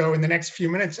 So in the next few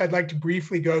minutes, I'd like to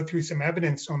briefly go through some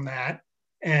evidence on that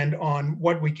and on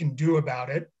what we can do about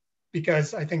it,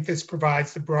 because I think this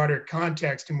provides the broader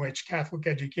context in which Catholic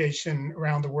education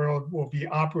around the world will be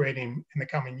operating in the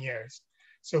coming years.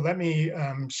 So let me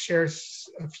share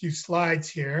a few slides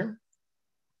here,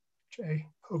 which I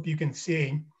hope you can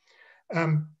see.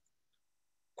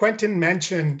 Quentin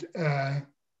mentioned,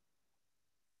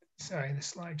 sorry, the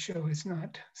slideshow is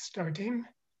not starting.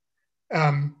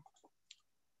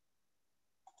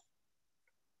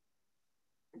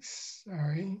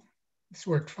 Sorry, this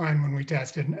worked fine when we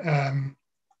tested. I'll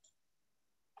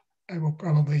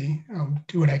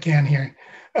do what I can here.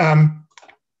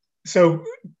 So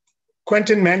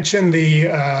Quentin mentioned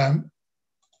the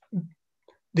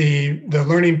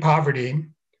learning poverty.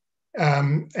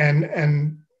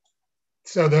 And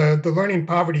so the learning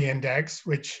poverty index,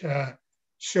 which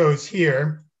shows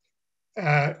here,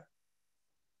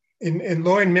 in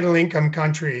low and middle income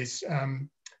countries,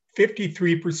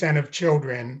 53% of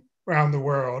children around the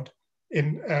world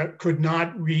could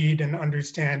not read and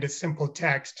understand a simple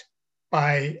text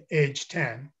by age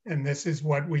 10. And this is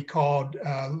what we called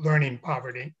learning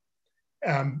poverty.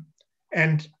 And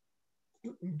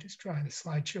let me just try the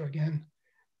slideshow again.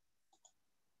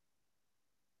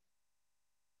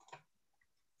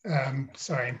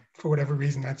 Sorry, for whatever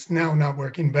reason, that's now not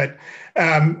working, but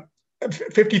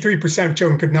 53% of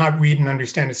children could not read and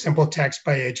understand a simple text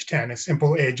by age 10, a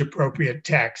simple age-appropriate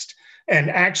text.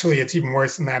 And actually, it's even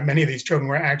worse than that. Many of these children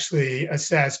were actually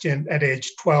assessed at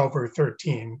age 12 or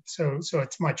 13, so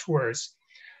it's much worse.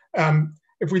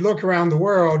 If we look around the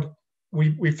world,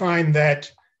 we find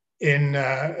that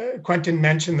Quentin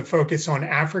mentioned the focus on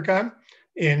Africa.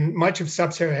 In much of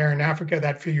sub-Saharan Africa,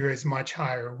 that figure is much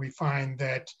higher. We find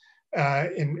that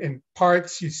in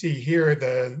parts, you see here,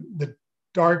 the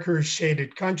darker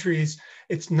shaded countries,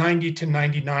 it's 90 to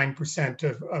 99%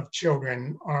 of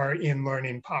children are in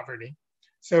learning poverty.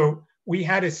 So we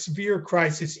had a severe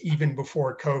crisis even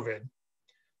before COVID.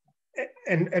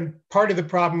 And part of the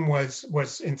problem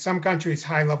was in some countries,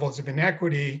 high levels of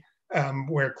inequity,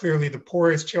 where clearly the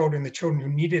poorest children, the children who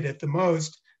needed it the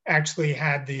most, actually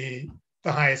had the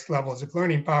highest levels of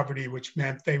learning poverty, which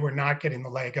meant they were not getting the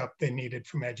leg up they needed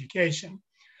from education.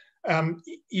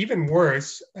 Even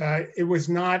worse, it was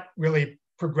not really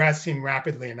progressing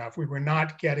rapidly enough. We were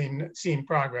not seeing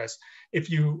progress. If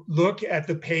you look at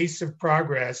the pace of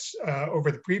progress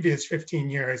over the previous 15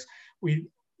 years,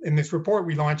 in this report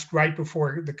we launched right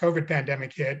before the COVID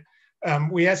pandemic hit,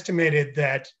 we estimated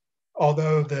that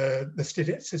although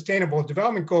the Sustainable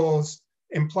Development Goals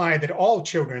imply that all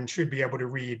children should be able to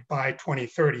read by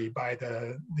 2030, by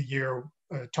the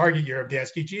target year of the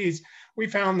SDGs, we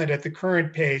found that at the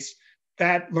current pace,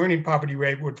 that learning poverty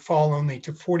rate would fall only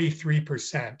to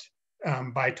 43%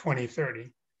 by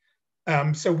 2030.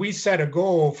 So we set a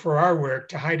goal for our work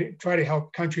to try to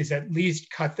help countries at least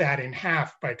cut that in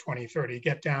half by 2030,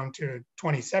 get down to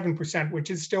 27%, which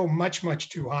is still much, much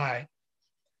too high.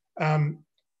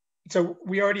 So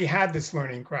we already had this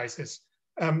learning crisis.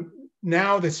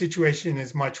 Now the situation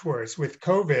is much worse. With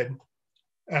COVID,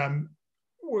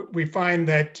 we find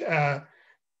that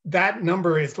that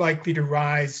number is likely to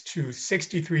rise to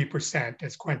 63%,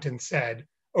 as Quentin said,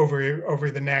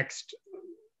 over the next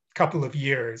couple of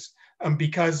years,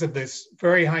 because of this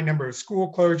very high number of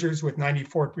school closures, with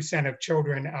 94% of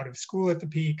children out of school at the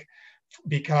peak,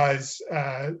 because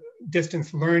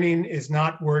distance learning is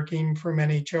not working for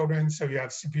many children. So you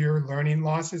have severe learning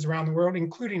losses around the world,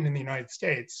 including in the United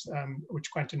States, which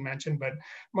Quentin mentioned, but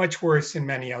much worse in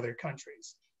many other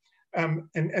countries.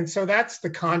 And so that's the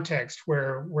context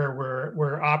where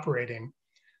we're operating.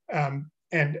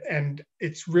 And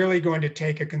it's really going to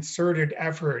take a concerted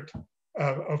effort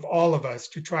of all of us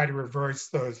to try to reverse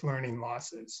those learning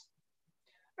losses.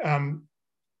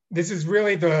 This is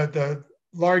really the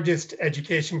largest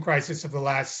education crisis of the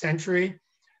last century.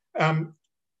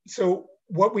 So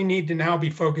what we need to now be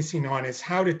focusing on is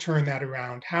how to turn that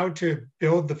around, how to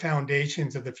build the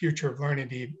foundations of the future of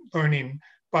learning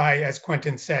by, as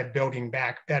Quentin said, building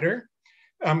back better.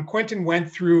 Quentin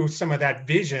went through some of that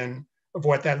vision of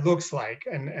what that looks like.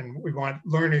 And we want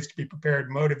learners to be prepared,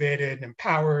 motivated,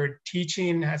 empowered.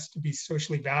 Teaching has to be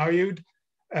socially valued.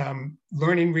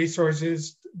 Learning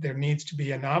resources, there needs to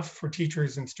be enough for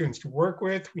teachers and students to work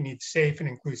with. We need safe and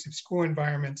inclusive school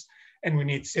environments, and we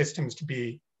need systems to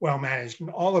be well managed. And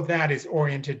all of that is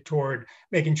oriented toward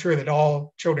making sure that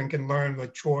all children can learn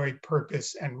with joy,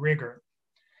 purpose, and rigor.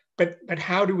 But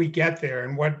how do we get there,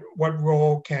 and what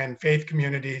role can faith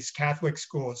communities, Catholic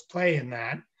schools play in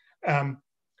that?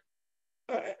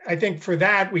 I think for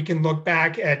that, we can look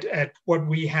back at what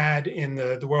we had in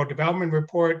the World Development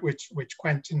Report, which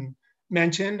Quentin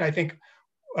mentioned. I think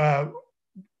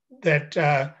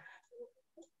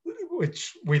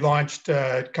which we launched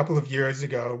a couple of years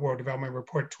ago, World Development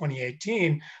Report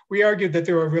 2018, we argued that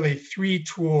there are really three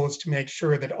tools to make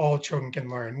sure that all children can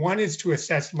learn. One is to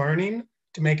assess learning,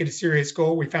 to make it a serious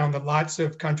goal. We found that lots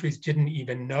of countries didn't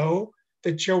even know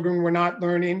that children were not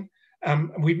learning.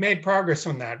 We've made progress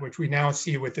on that, which we now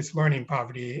see with this learning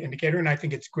poverty indicator. And I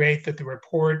think it's great that the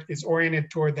report is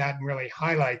oriented toward that and really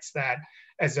highlights that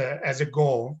as a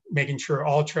goal, making sure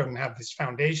all children have this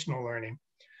foundational learning.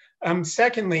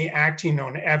 Secondly, acting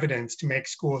on evidence to make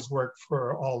schools work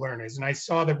for all learners. And I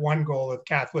saw that one goal of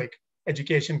Catholic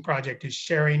Education Project is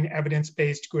sharing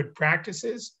evidence-based good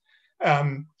practices.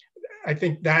 I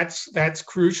think that's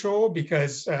crucial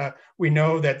because we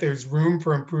know that there's room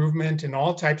for improvement in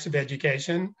all types of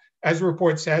education. As the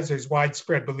report says, there's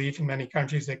widespread belief in many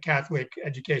countries that Catholic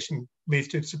education leads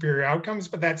to superior outcomes,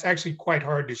 but that's actually quite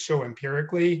hard to show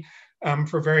empirically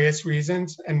for various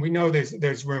reasons. And we know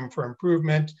there's room for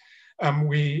improvement.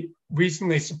 We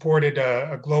recently supported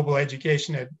a global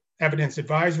education evidence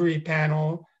advisory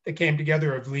panel that came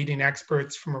together of leading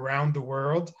experts from around the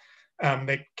world.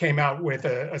 They came out with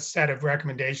a set of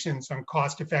recommendations on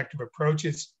cost-effective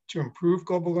approaches to improve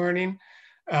global learning.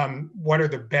 What are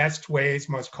the best ways,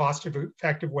 most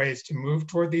cost-effective ways to move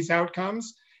toward these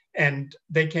outcomes? And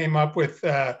they came up with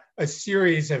a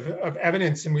series of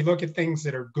evidence, and we look at things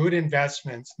that are good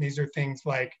investments. These are things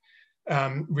like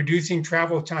reducing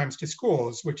travel times to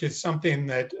schools, which is something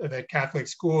that Catholic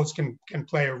schools can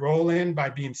play a role in by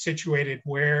being situated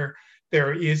where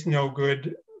there is no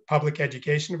good public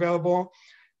education available.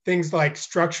 Things like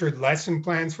structured lesson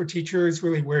plans for teachers,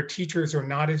 really where teachers are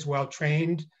not as well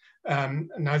trained,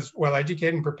 not as well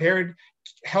educated and prepared,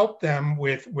 help them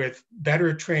with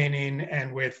better training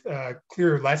and with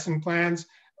clearer lesson plans,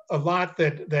 a lot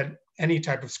that any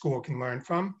type of school can learn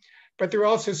from. But there are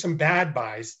also some bad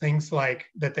buys, things like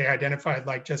that they identified,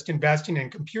 like just investing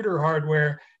in computer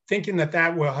hardware, thinking that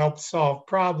that will help solve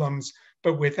problems,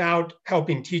 but without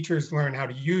helping teachers learn how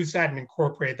to use that and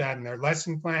incorporate that in their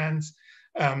lesson plans.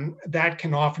 That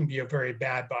can often be a very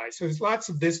bad buy. So there's lots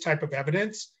of this type of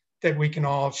evidence that we can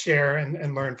all share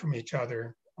and learn from each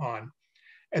other on.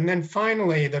 And then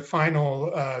finally, the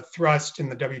final thrust in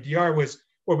the WDR was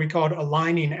what we called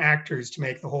aligning actors to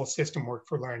make the whole system work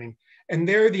for learning. And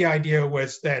there the idea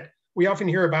was that we often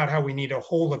hear about how we need a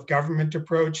whole of government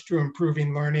approach to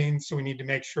improving learning. So we need to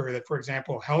make sure that, for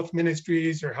example, health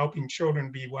ministries are helping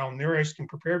children be well nourished and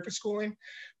prepared for schooling.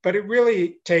 But it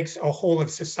really takes a whole of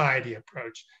society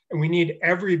approach. And we need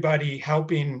everybody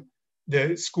helping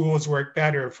the schools work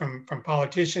better, from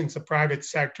politicians, the private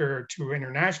sector, to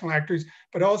international actors,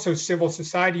 but also civil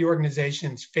society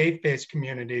organizations, faith-based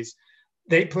communities.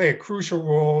 They play a crucial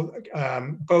role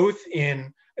both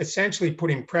in essentially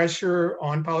putting pressure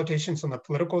on politicians on the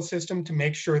political system to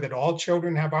make sure that all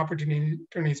children have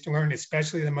opportunities to learn,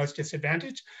 especially the most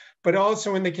disadvantaged, but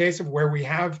also in the case of where we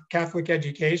have Catholic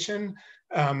education,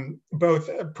 both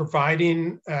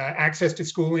providing access to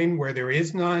schooling where there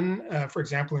is none, for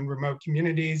example, in remote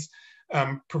communities,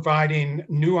 providing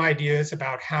new ideas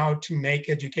about how to make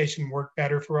education work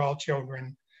better for all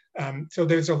children. So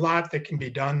there's a lot that can be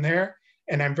done there.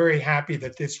 And I'm very happy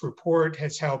that this report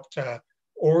has helped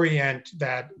orient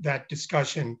that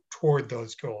discussion toward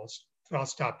those goals. So I'll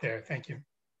stop there. Thank you.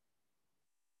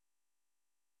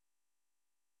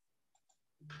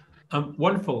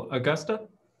 Wonderful. Augusta,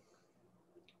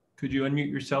 could you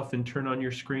unmute yourself and turn on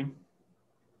your screen?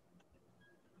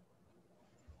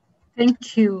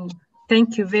 Thank you.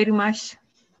 Thank you very much,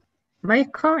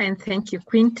 Michael, and thank you,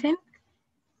 Quentin,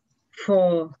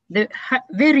 for the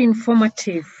very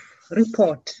informative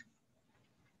report.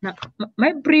 Now,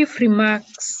 my brief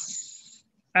remarks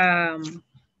pegged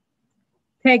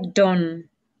on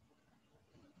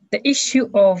the issue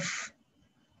of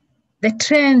the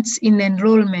trends in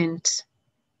enrollment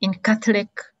in Catholic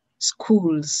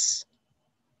schools.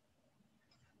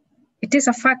 It is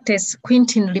a fact, as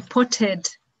Quentin reported,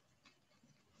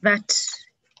 that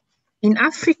in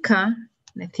Africa,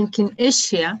 and I think in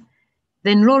Asia,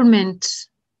 the enrollment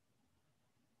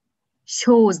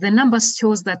shows, the numbers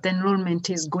shows that the enrollment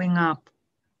is going up,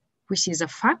 which is a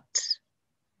fact.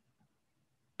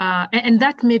 And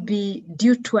that may be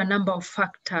due to a number of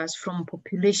factors, from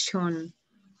population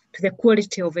to the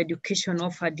quality of education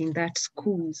offered in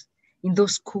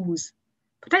those schools.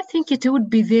 But I think it would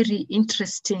be very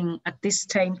interesting at this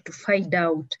time to find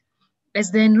out,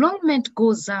 as the enrollment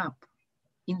goes up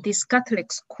in these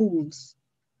Catholic schools,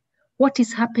 what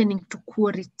is happening to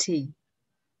quality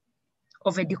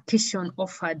of education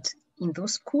offered in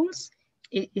those schools?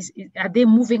 Are they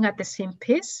moving at the same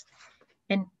pace?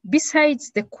 And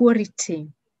besides the quality,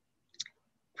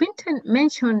 Quentin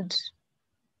mentioned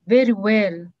very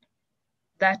well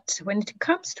that when it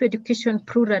comes to education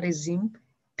pluralism,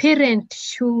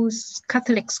 parents choose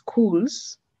Catholic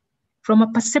schools from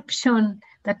a perception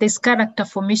that there's character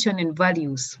formation and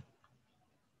values.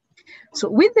 So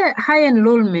with the high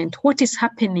enrollment, what is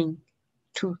happening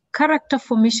to character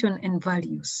formation and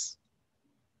values?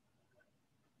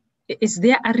 Is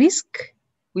there a risk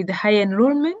with the high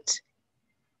enrollment?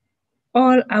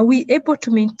 Or are we able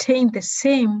to maintain the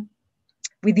same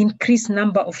with increased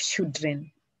number of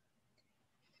children?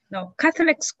 Now,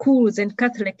 Catholic schools and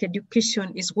Catholic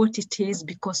education is what it is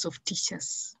because of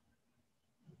teachers.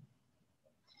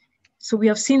 So we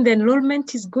have seen the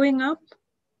enrollment is going up.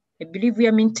 I believe we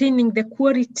are maintaining the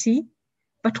quality,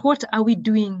 but what are we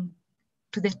doing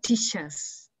to the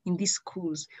teachers in these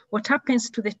schools? What happens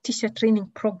to the teacher training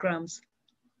programs?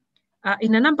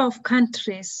 In a number of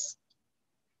countries,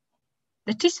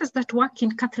 the teachers that work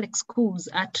in Catholic schools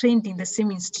are trained in the same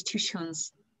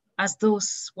institutions as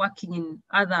those working in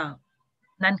other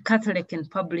non-Catholic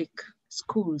and public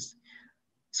schools.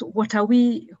 So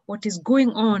what is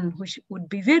going on, which would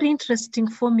be very interesting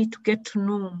for me to get to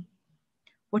know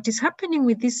what is happening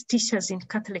with these teachers in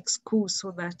Catholic schools,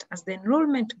 so that as the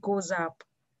enrollment goes up,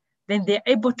 then they're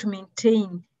able to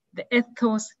maintain the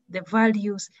ethos, the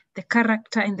values, the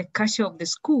character, and the culture of the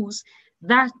schools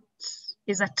that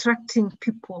is attracting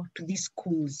people to these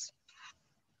schools.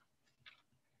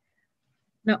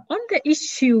 Now, on the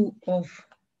issue of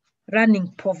running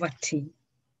poverty,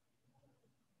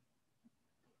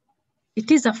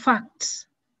 it is a fact,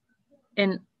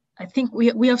 and I think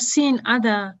we have seen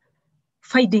other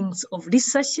findings of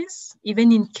researchers,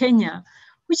 even in Kenya,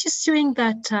 which is showing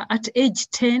that at age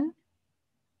 10,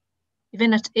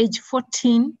 even at age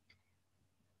 14,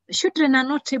 children are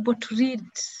not able to read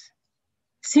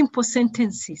simple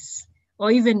sentences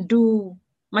or even do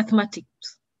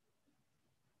mathematics.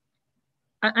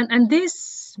 And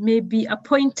this may be a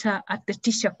pointer at the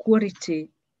teacher quality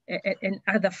and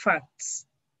other facts.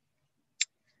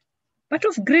 But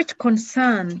of great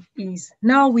concern is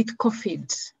now with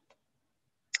COVID.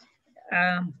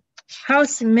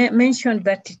 Halsey mentioned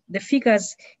that the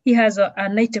figures, he has a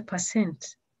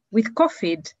 90%. With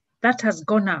COVID, that has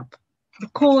gone up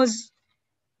because,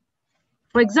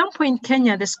 for example, in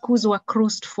Kenya, the schools were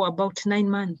closed for about 9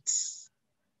 months.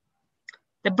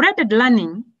 The blended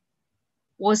learning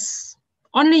was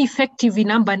only effective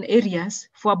in urban areas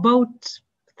for about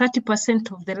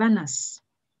 30% of the learners.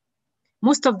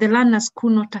 Most of the learners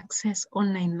could not access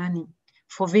online learning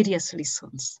for various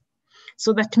reasons.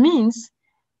 So that means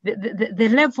the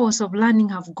levels of learning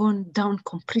have gone down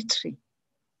completely.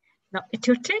 Now, it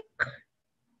will take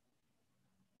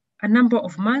a number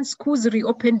of months. Schools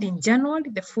reopened in January.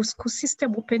 The full school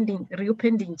system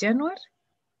reopened in January.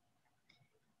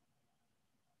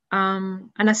 An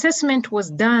assessment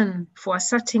was done for a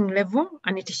certain level,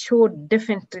 and it showed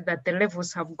definitely that the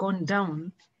levels have gone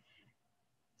down.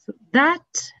 So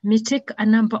that may take a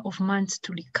number of months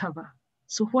to recover.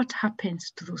 So what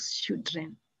happens to those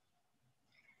children?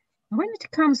 When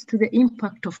it comes to the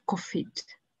impact of COVID,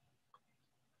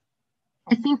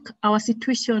 I think our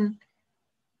situation,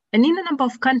 and in a number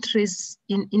of countries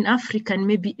in Africa and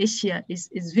maybe Asia,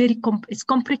 is very it's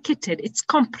complicated, it's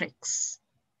complex.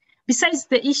 Besides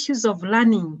the issues of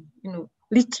learning,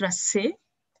 literacy,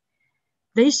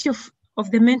 the issue of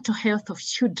the mental health of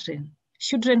children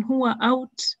who are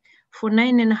out for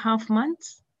 9.5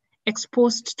 months,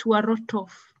 exposed to a lot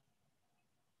of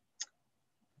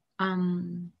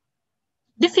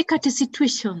difficult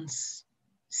situations,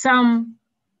 some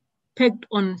pegged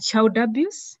on child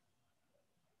abuse.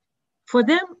 For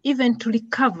them even to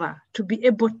recover, to be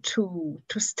able to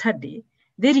study,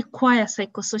 they require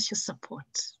psychosocial support.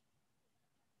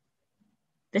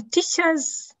 The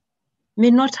teachers may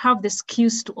not have the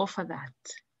skills to offer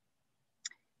that.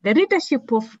 The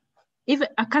leadership of even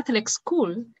a Catholic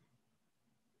school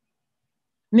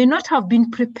may not have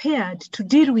been prepared to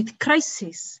deal with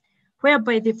crisis,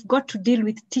 whereby they've got to deal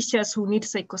with teachers who need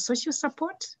psychosocial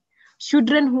support,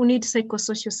 children who need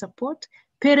psychosocial support,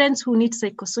 parents who need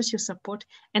psychosocial support,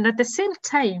 and at the same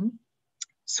time,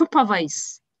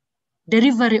 supervise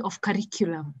delivery of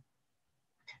curriculum.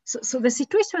 So the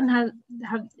situation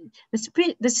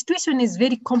the situation is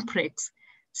very complex,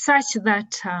 such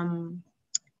that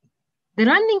the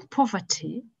learning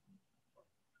poverty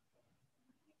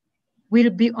will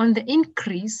be on the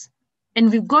increase,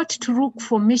 and we've got to look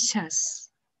for measures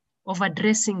of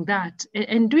addressing that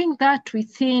and doing that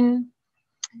within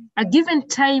a given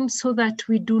time, so that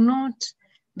we do not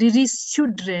release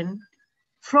children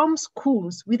from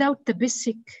schools without the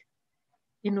basic,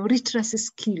 literacy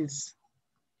skills.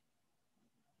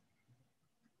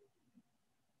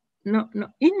 No,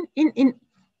 in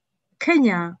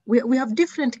Kenya, we have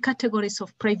different categories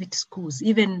of private schools,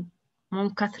 even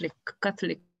among Catholic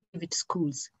private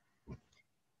schools.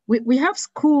 We have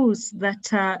schools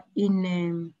that are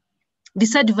in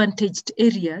disadvantaged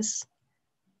areas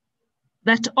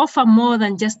that offer more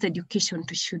than just education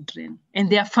to children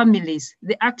and their families.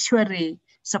 They actually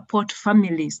support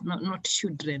families, not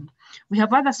children. We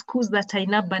have other schools that are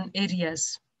in urban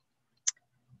areas,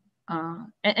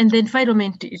 and the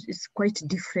environment is quite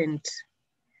different.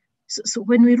 So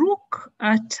when we look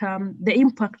at the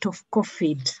impact of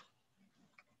COVID,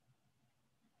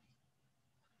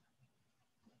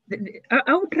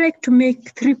 I would like to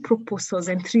make 3 proposals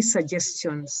and 3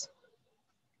 suggestions.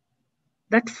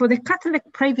 That for the Catholic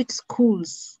private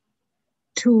schools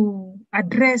to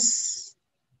address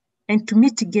and to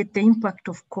mitigate the impact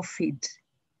of COVID,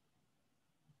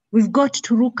 we've got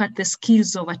to look at the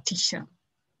skills of a teacher.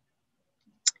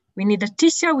 We need a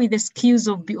teacher with the skills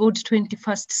of the old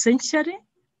 21st century,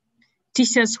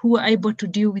 teachers who are able to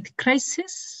deal with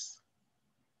crisis,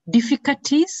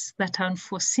 difficulties that are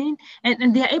unforeseen,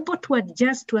 and they are able to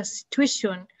adjust to a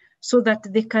situation so that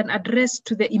they can address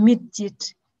to the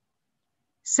immediate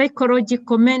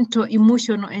psychological, mental,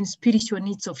 emotional, and spiritual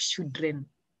needs of children.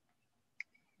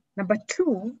 Number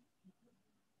 2,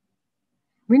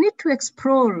 we need to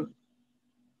explore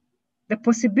the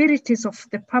possibilities of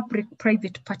the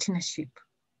public-private partnership.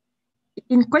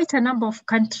 In quite a number of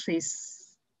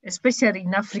countries, especially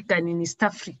in Africa and in East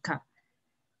Africa,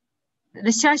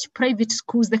 the church private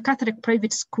schools, the Catholic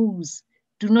private schools,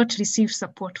 do not receive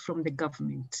support from the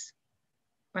government.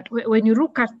 But when you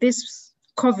look at this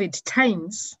COVID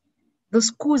times, the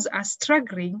schools are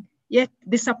struggling, yet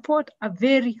they support a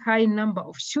very high number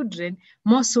of children,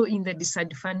 more so in the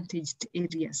disadvantaged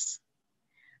areas.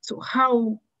 So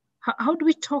how do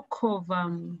we talk of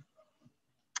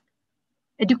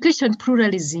education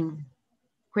pluralism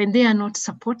when they are not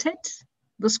supported?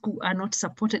 Those schools are not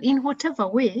supported in whatever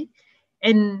way.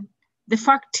 And the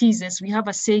fact is, as we have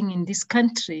a saying in this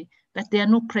country, that there are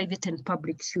no private and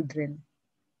public children.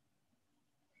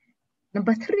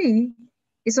 Number 3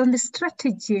 is on the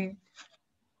strategy,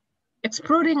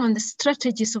 exploring on the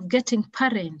strategies of getting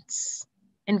parents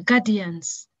and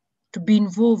guardians to be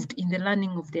involved in the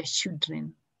learning of their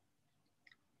children.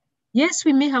 Yes,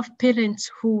 we may have parents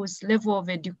whose level of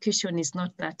education is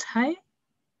not that high,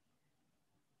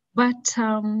 but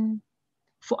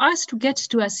for us to get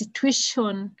to a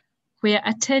situation where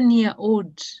a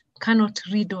 10-year-old cannot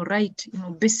read or write,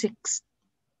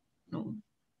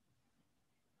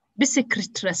 basic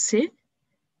literacy,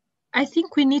 I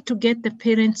think we need to get the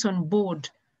parents on board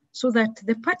so that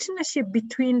the partnership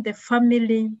between the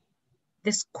family,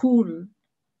 the school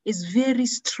is very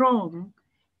strong,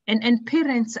 and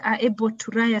parents are able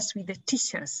to liaise with the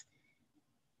teachers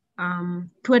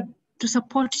to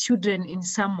support children in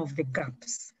some of the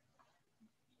gaps.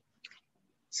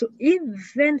 So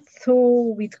even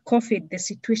though with COVID, the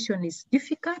situation is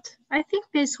difficult, I think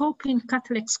there's hope in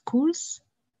Catholic schools.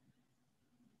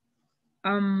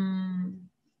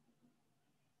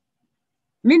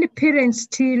 Many parents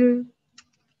still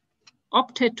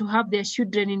opted to have their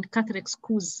children in Catholic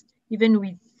schools, even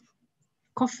with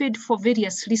COVID, for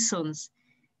various reasons.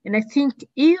 And I think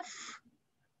if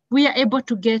we are able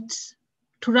to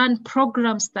run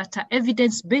programs that are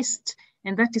evidence-based,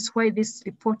 and that is why this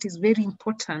report is very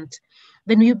important,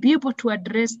 then we'll be able to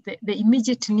address the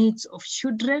immediate needs of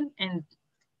children and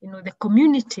the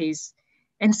communities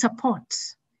and support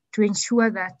to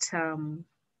ensure that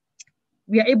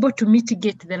we are able to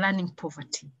mitigate the learning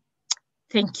poverty.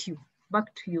 Thank you.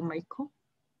 Back to you, Michael.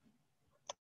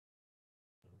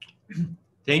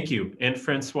 Thank you. And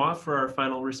François for our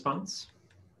final response.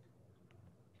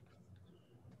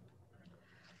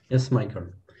 Yes, Michael.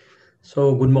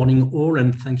 So good morning all,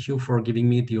 and thank you for giving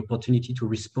me the opportunity to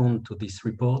respond to this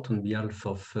report on behalf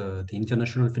of the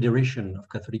International Federation of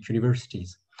Catholic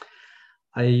Universities.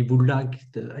 I would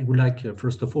like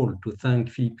first of all to thank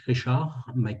Philippe Richard,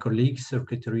 my colleague,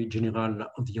 Secretary General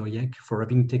of the OIEC, for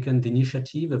having taken the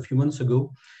initiative a few months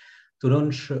ago to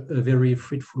launch a very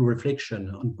fruitful reflection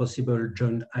on possible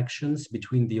joint actions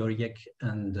between the OIEC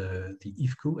and the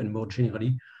IFCO, and more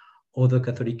generally, other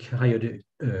Catholic higher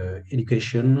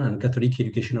education and Catholic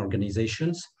education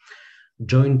organizations,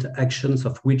 joint actions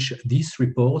of which this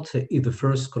report is the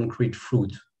first concrete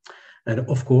fruit. And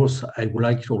of course, I would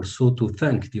like also to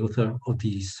thank the author of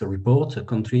this report,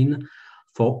 Quentin,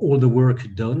 for all the work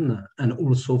done and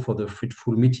also for the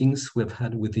fruitful meetings we have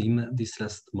had with him this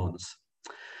last month.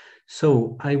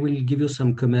 So I will give you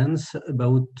some comments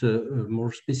about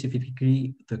more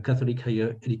specifically the Catholic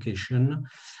higher education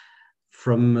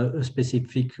from a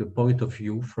specific point of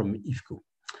view from IFCO.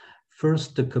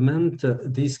 First, to comment,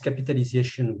 this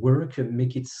capitalization work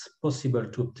makes it possible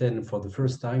to obtain for the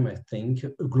first time, I think,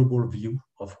 a global view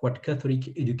of what Catholic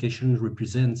education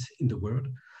represents in the world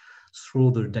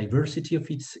through the diversity of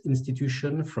its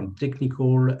institutions, from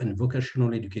technical and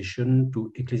vocational education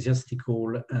to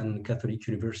ecclesiastical and Catholic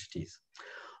universities.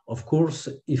 Of course,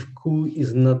 IFCO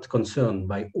is not concerned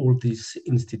by all these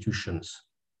institutions.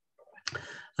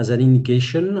 As an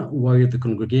indication, while the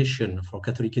Congregation for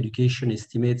Catholic Education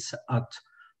estimates at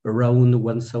around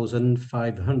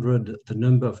 1,500 the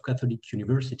number of Catholic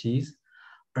universities,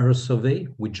 our survey,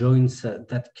 which joins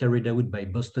that carried out by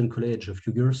Boston College a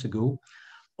few years ago,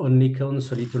 only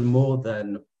counts a little more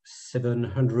than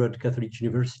 700 Catholic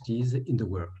universities in the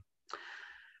world.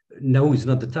 Now is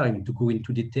not the time to go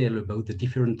into detail about the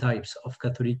different types of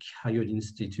Catholic higher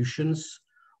institutions.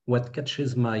 What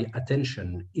catches my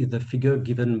attention is the figure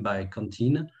given by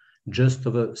Quentin, just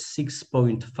over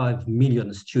 6.5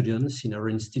 million students in our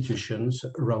institutions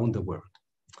around the world.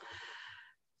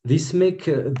 This makes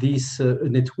this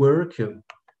network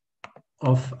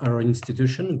of our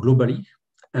institution globally,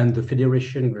 and the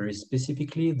Federation very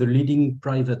specifically, the leading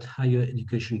private higher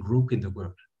education group in the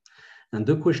world. And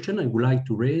the question I would like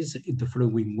to raise is the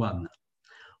following one.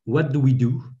 What do we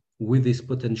do with this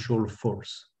potential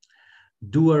force?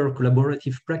 Do our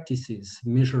collaborative practices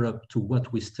measure up to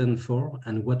what we stand for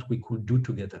and what we could do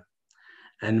together?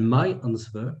 And my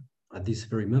answer at this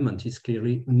very moment is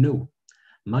clearly no.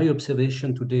 My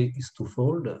observation today is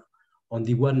twofold. On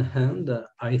the one hand,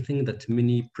 I think that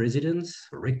many presidents,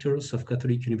 rectors of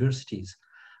Catholic universities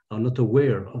are not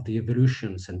aware of the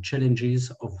evolutions and challenges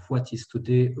of what is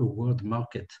today a world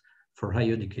market for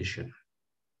higher education.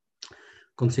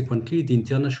 Consequently, the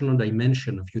international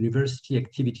dimension of university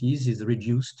activities is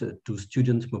reduced to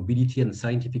student mobility and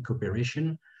scientific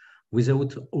cooperation,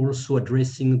 without also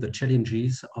addressing the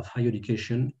challenges of higher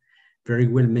education, very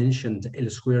well mentioned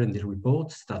elsewhere in the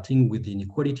report, starting with the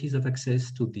inequalities of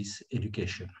access to this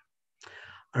education.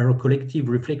 Our collective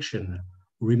reflection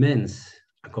remains,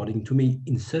 according to me,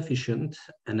 insufficient,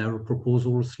 and our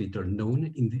proposals little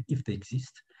known, if they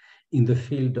exist, in the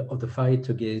field of the fight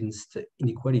against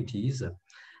inequalities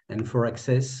and for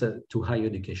access to higher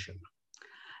education.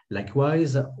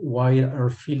 Likewise, while our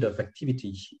field of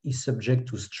activity is subject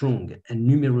to strong and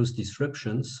numerous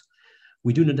disruptions,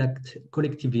 we do not act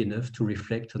collectively enough to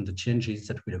reflect on the changes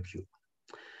that will occur.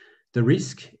 The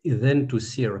risk is then to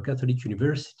see our Catholic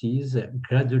universities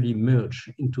gradually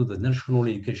merge into the national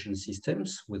education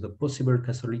systems with a possible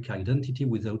Catholic identity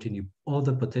without any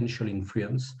other potential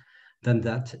influence than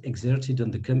that exerted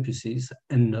on the campuses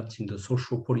and not in the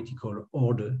social-political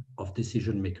order of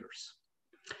decision makers.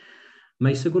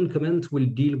 My second comment will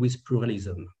deal with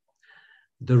pluralism.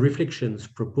 The reflections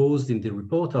proposed in the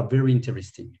report are very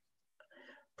interesting.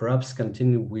 Perhaps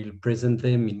Quentin will present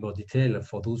them in more detail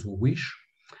for those who wish.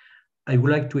 I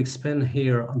would like to expand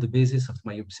here on the basis of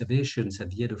my observations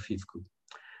at the head of IFCO.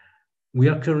 We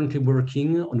are currently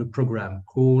working on a program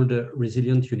called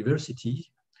Resilient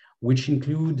University, which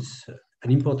includes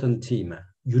an important theme: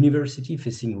 university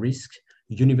facing risk,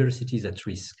 universities at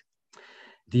risk.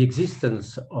 The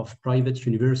existence of private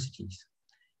universities,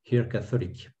 here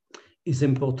Catholic, is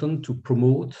important to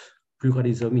promote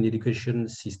pluralism in education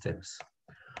systems.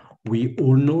 We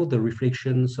all know the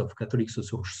reflections of Catholic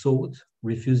social thought.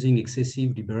 Refusing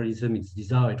excessive liberalism is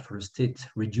desired for a state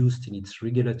reduced in its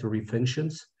regulatory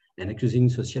functions, and accusing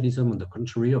socialism, on the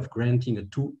contrary, of granting a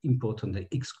too important and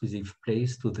exclusive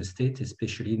place to the state,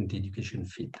 especially in the education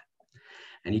field.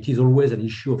 And it is always an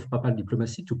issue of papal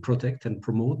diplomacy to protect and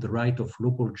promote the right of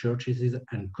local churches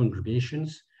and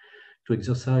congregations to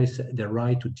exercise their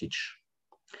right to teach.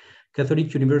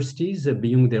 Catholic universities,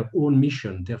 beyond their own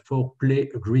mission, therefore play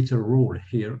a greater role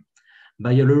here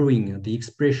by allowing the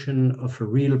expression of a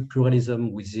real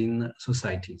pluralism within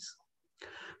societies.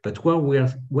 But what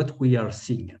we are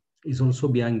seeing is also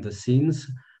behind the scenes,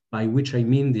 by which I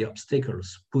mean the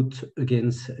obstacles put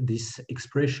against this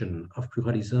expression of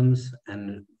pluralisms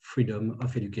and freedom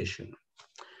of education.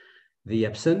 The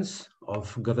absence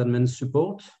of government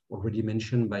support, already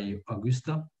mentioned by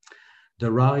Augusta,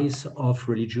 the rise of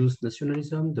religious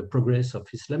nationalism, the progress of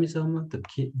Islamism,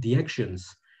 the actions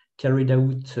carried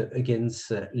out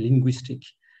against linguistic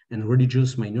and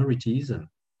religious minorities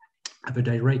have a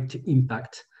direct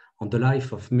impact on the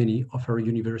life of many of our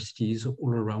universities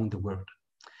all around the world.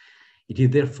 It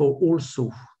is therefore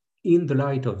also in the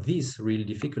light of these real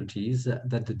difficulties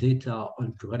that the data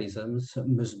on pluralisms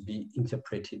must be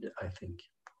interpreted, I think.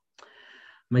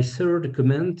 My third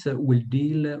comment will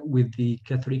deal with the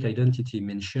Catholic identity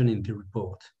mentioned in the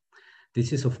report.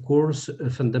 This is, of course, a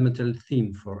fundamental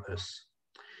theme for us.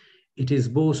 It is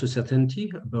both a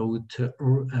certainty about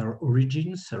our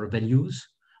origins, our values,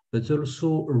 but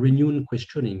also a renewed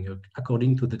questioning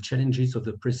according to the challenges of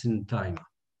the present time.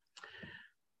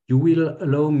 You will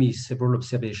allow me several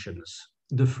observations.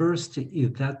 The first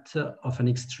is that of an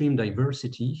extreme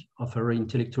diversity of our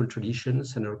intellectual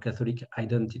traditions and our Catholic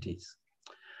identities.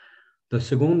 The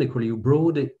second, equally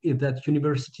broad, is that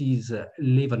universities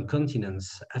live on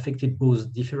continents affected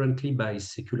both differently by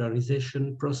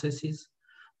secularization processes,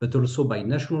 but also by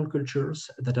national cultures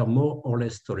that are more or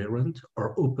less tolerant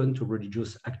or open to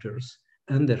religious actors,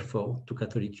 and therefore to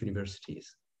Catholic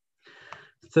universities.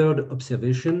 Third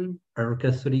observation, our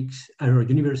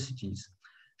universities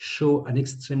show an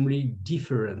extremely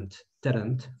different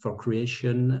talent for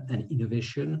creation and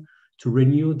innovation to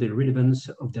renew the relevance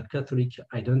of their Catholic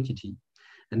identity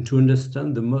and to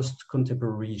understand the most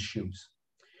contemporary issues.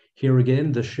 Here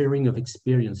again, the sharing of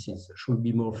experiences should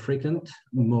be more frequent,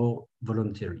 more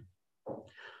voluntary.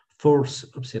 Fourth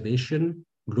observation,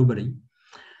 globally,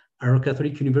 our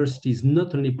Catholic universities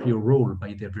not only play a role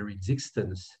by their very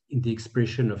existence in the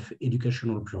expression of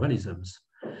educational pluralisms,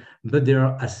 but they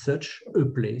are as such a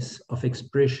place of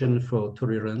expression for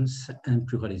tolerance and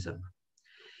pluralism.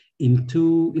 In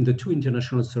the two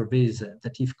international surveys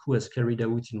that IFCO has carried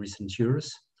out in recent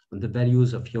years on the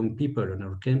values of young people on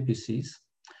our campuses,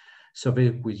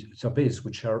 surveys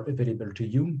which are available to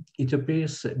you, it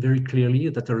appears very clearly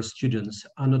that our students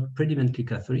are not predominantly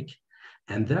Catholic,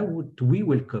 and that we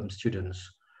welcome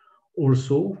students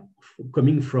also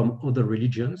coming from other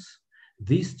religions,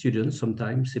 these students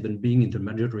sometimes even being in the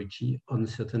majority on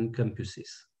certain campuses.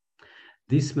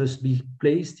 This must be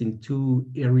placed in two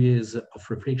areas of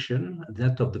reflection,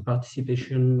 that of the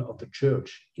participation of the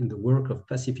church in the work of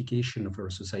pacification of our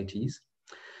societies,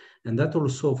 and that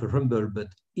also of a humble but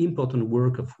important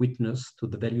work of witness to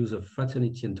the values of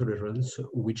fraternity and tolerance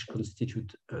which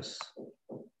constitute us.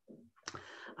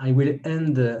 I will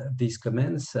end these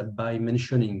comments by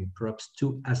mentioning perhaps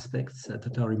two aspects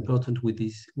that are important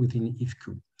within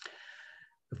IFCU.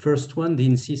 The first one, the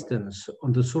insistence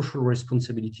on the social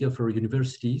responsibility of our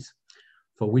universities,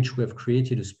 for which we have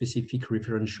created a specific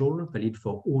referential valid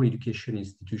for all education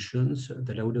institutions,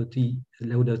 the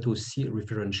Laudato Si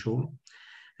referential,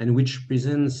 and which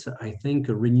presents, I think,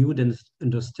 a renewed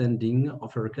understanding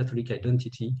of our Catholic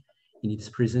identity in its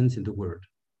presence in the world.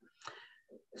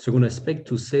 Second aspect,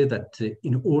 to say that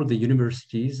in all the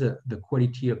universities, the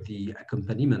quality of the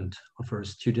accompaniment of our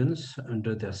students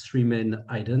under their three main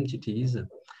identities,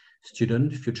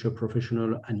 student, future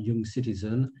professional, and young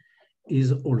citizen,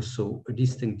 is also a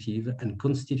distinctive and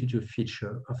constitutive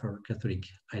feature of our Catholic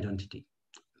identity.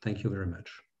 Thank you very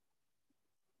much.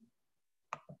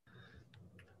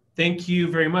 Thank you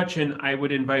very much. And I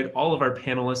would invite all of our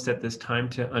panelists at this time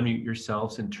to unmute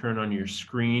yourselves and turn on your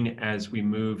screen as we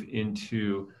move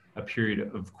into a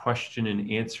period of question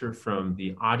and answer from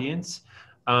the audience.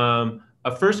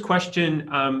 A first question,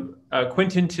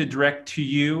 Quentin, to direct to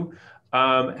you.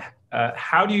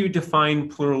 How do you define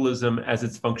pluralism as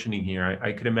it's functioning here?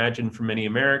 I could imagine for many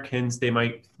Americans, they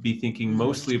might be thinking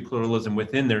mostly of pluralism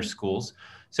within their schools.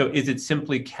 So is it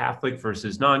simply Catholic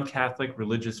versus non-Catholic,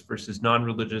 religious versus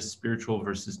non-religious, spiritual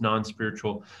versus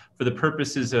non-spiritual? For the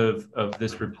purposes of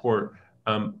this report,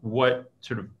 what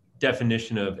sort of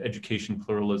definition of education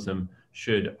pluralism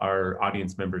should our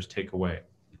audience members take away?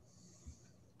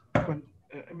 Well,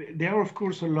 there are, of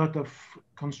course, a lot of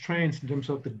constraints in terms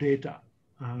of the data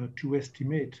to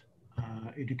estimate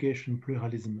education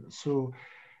pluralism. So,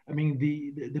 I mean,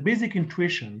 the basic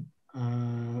intuition,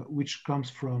 which comes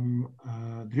from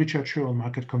the literature on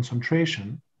market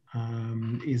concentration,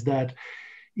 is that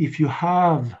if you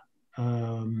have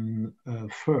a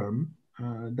firm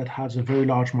that has a very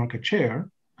large market share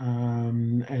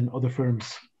and other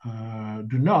firms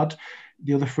do not,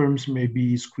 the other firms may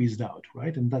be squeezed out,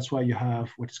 right? And that's why you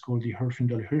have what is called the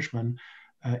Herfindahl-Hirschman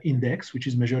index, which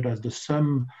is measured as the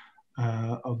sum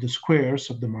of the squares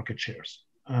of the market shares.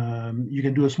 You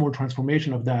can do a small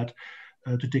transformation of that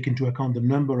to take into account the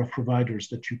number of providers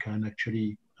that you can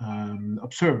actually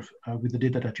observe with the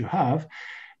data that you have.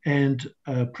 And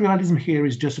pluralism here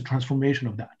is just a transformation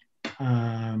of that.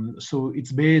 So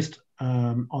it's based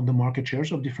on the market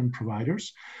shares of different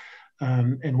providers.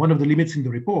 And one of the limits in the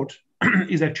report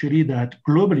is actually that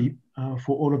globally,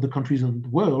 for all of the countries in the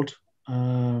world,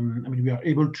 I mean, we are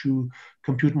able to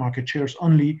compute market shares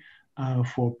only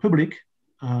for public,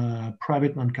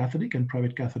 private non-Catholic, and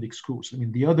private Catholic schools. I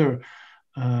mean, the other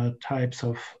types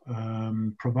of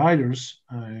providers,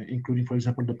 including, for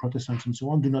example, the Protestants and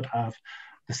so on, do not have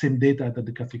the same data that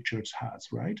the Catholic Church has,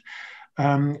 right?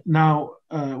 Now,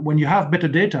 when you have better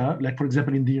data, like, for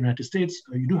example, in the United States,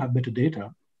 you do have better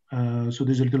data. So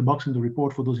there's a little box in the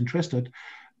report for those interested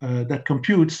that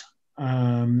computes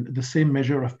the same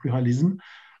measure of pluralism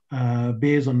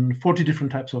based on 40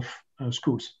 different types of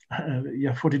schools. You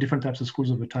have 40 different types of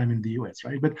schools over time in the US,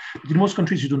 right? But in most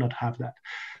countries, you do not have that.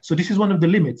 So this is one of the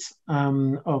limits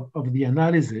of the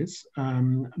analysis.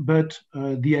 But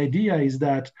the idea is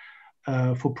that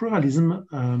for pluralism,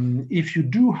 if you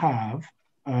do have,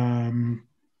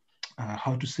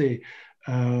 how to say,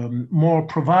 more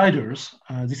providers,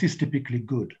 this is typically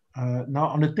good. Now,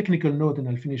 on a technical note, and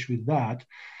I'll finish with that,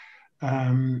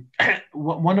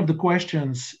 one of the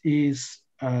questions is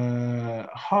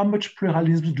how much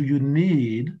pluralism do you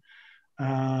need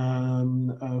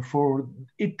for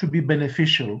it to be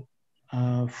beneficial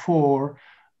for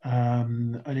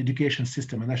an education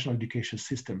system, a national education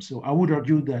system? So I would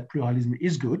argue that pluralism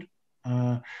is good,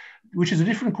 which is a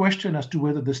different question as to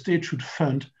whether the state should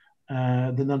fund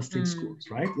the non-state schools,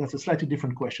 right? That's a slightly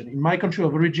different question. In my country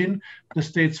of origin, the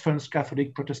state funds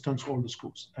Catholic, Protestants, all the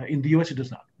schools. In the US, it does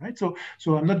not, right? So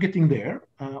I'm not getting there,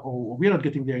 or we're not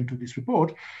getting there into this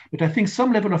report, but I think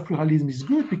some level of pluralism is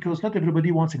good because not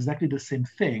everybody wants exactly the same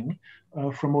thing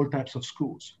from all types of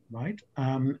schools, right?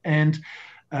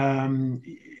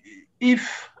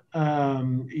 If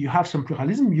you have some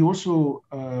pluralism, you also,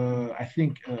 I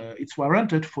think it's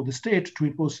warranted for the state to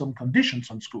impose some conditions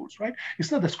on schools, right?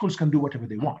 It's not that schools can do whatever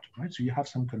they want, right? So you have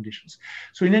some conditions.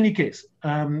 So in any case,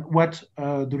 what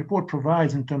the report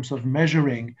provides in terms of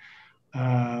measuring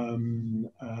the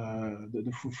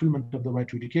fulfillment of the right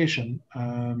to education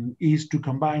is to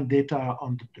combine data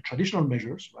on the traditional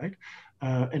measures, right?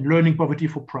 And learning poverty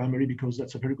for primary, because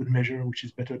that's a very good measure, which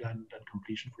is better than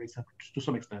completion, for example, to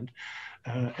some extent.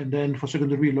 And then for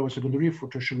secondary, lower secondary, for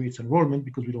tertiary, it's enrollment,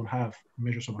 because we don't have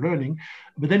measures of learning.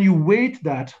 But then you weight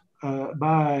that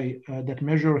by that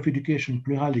measure of education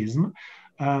pluralism,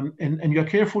 and you're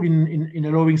careful in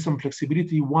allowing some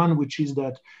flexibility. One, which is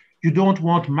that you don't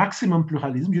want maximum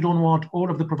pluralism. You don't want all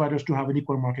of the providers to have an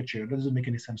equal market share. That doesn't make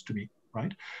any sense to me,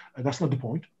 right? That's not the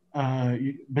point.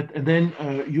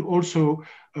 You also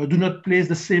do not place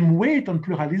the same weight on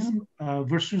pluralism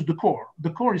versus the core.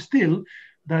 The core is still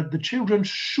that the children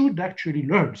should actually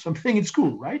learn something in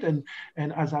school, right? And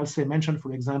as Halsey mentioned,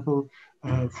 for example,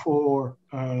 for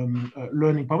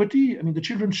learning poverty, I mean, the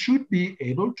children should be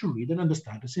able to read and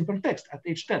understand a simple text at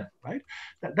age 10, right?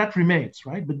 That remains,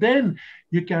 right? But then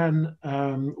you can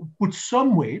put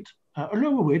some weight, a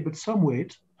lower weight, but some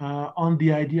weight on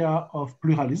the idea of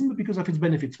pluralism because of its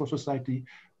benefits for society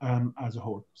as a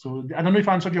whole. So I don't know if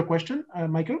I answered your question,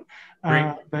 Michael,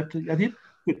 but I did.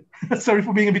 Sorry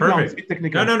for being a bit long, a bit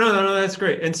technical. No, that's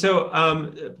great. And so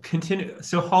continue.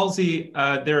 So Halsey,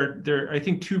 there are I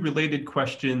think two related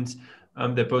questions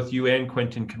that both you and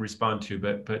Quentin can respond to.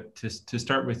 But to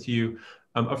start with you,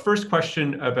 a first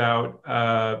question about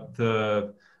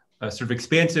the sort of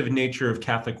expansive nature of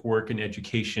Catholic work and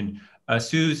education.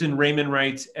 Susan Raymond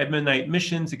writes, Edmondite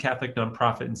Missions, a Catholic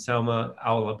nonprofit in Selma,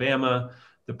 Alabama,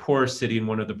 the poorest city in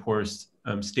one of the poorest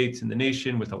states in the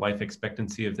nation, with a life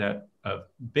expectancy of that of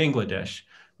Bangladesh.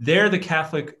 There,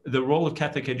 the role of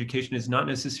Catholic education is not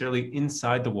necessarily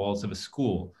inside the walls of a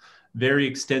school. Very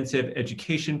extensive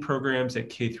education programs at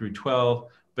K through 12,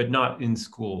 but not in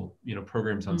school. You know,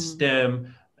 programs on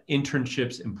STEM,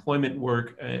 internships, employment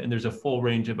work, and there's a full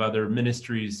range of other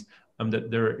ministries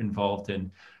that they're involved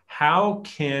in. How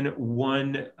can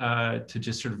one, to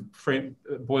just sort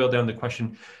of boil down the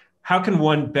question, how can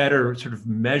one better sort of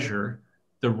measure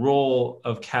the role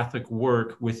of Catholic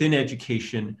work within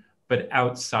education, but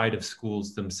outside of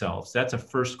schools themselves? That's a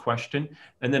first question.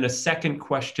 And then a second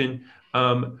question,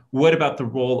 what about the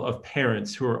role of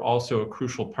parents, who are also a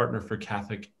crucial partner for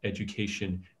Catholic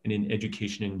education and in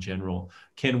education in general?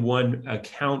 Can one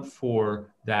account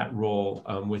for that role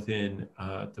within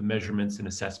the measurements and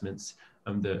assessments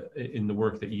in the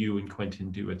work that you and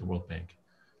Quentin do at the World Bank?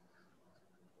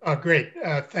 Great,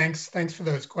 thanks for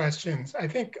those questions. I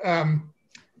think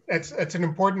that's an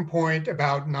important point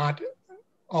about not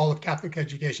all of Catholic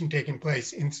education taking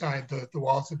place inside the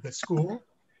walls of the school.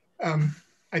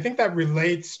 I think that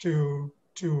relates to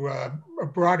a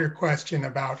broader question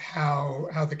about how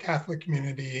the Catholic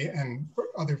community and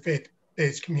other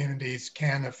faith-based communities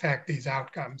can affect these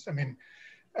outcomes. I mean,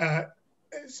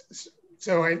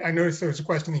 so I noticed there was a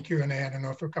question in the Q&A, I don't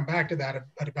know if we'll come back to that,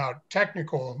 but about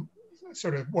technical,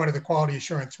 sort of what are the quality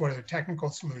assurance, what are the technical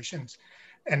solutions?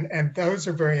 And those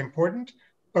are very important,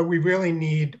 but we really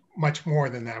need much more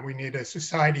than that. We need a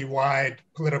society-wide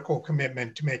political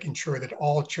commitment to making sure that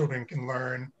all children can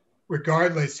learn,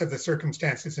 regardless of the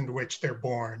circumstances into which they're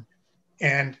born.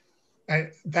 And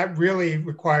that really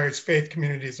requires faith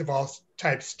communities of all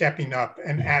types stepping up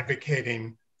and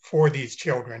advocating for these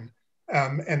children.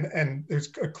 And there's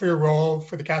a clear role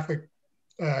for the Catholic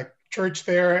Church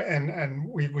there, and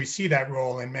we see that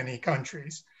role in many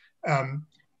countries.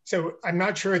 So I'm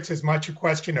not sure it's as much a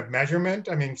question of measurement.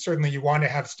 I mean, certainly you want to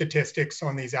have statistics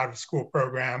on these out-of-school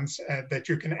programs that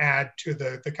you can add to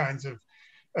the kinds of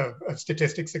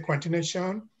statistics that Quentin has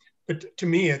shown. But to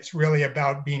me, it's really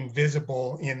about being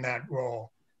visible in that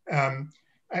role.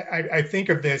 I think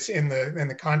of this in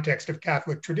the context of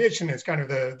Catholic tradition as kind of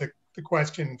the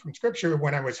question from Scripture: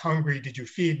 when I was hungry, did you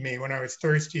feed me? When I was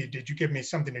thirsty, did you give me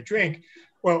something to drink?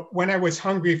 Well, when I was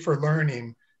hungry for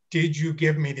learning, did you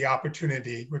give me the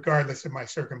opportunity, regardless of my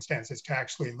circumstances, to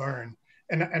actually learn?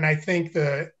 And I think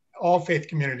all faith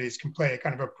communities can play a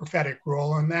kind of a prophetic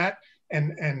role in that,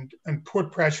 and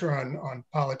put pressure on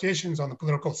politicians, on the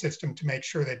political system, to make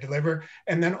sure they deliver,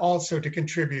 and then also to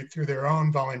contribute through their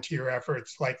own volunteer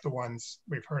efforts like the ones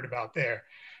we've heard about there.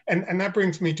 And that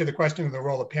brings me to the question of the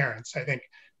role of parents. I think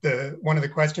one of the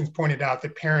questions pointed out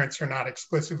that parents are not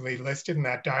explicitly listed in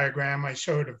that diagram I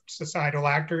showed of societal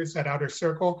actors, that outer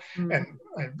circle. And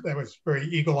that was very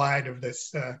eagle-eyed of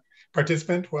this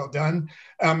participant, well done.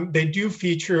 They do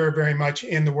feature very much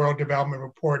in the World Development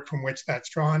Report from which that's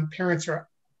drawn. Parents are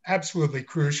absolutely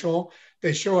crucial.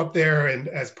 They show up there and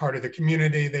as part of the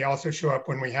community. They also show up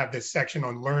when we have this section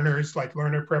on learners, like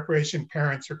learner preparation.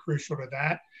 Parents are crucial to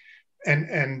that.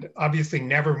 and obviously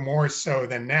never more so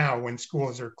than now when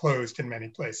schools are closed in many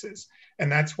places.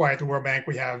 And that's why at the World Bank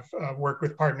we have worked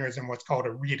with partners in what's called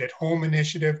a Read at Home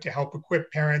initiative to help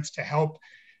equip parents to help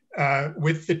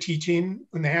with the teaching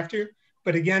when they have to.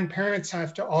 But again, parents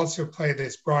have to also play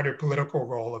this broader political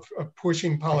role of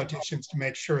pushing politicians to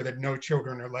make sure that no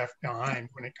children are left behind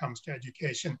when it comes to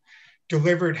education.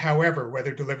 Delivered, however,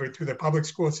 whether delivered through the public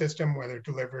school system, whether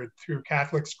delivered through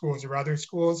Catholic schools or other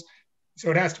schools.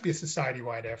 So it has to be a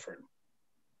society-wide effort.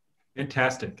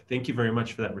 Fantastic. Thank you very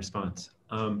much for that response.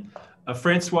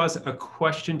 François, a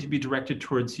question to be directed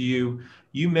towards you.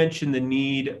 You mentioned the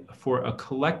need for a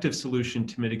collective solution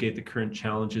to mitigate the current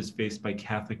challenges faced by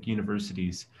Catholic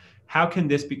universities. How can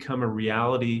this become a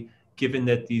reality given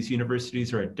that these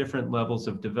universities are at different levels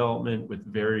of development with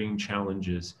varying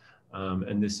challenges?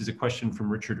 And this is a question from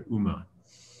Richard Uma.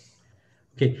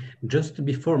 Okay, just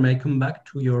before, may I come back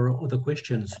to your other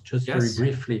questions, just Yes. very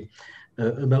briefly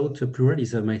about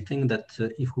pluralism. I think that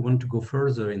if we want to go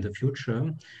further in the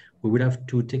future, we will have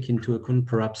to take into account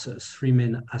perhaps three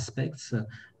main aspects.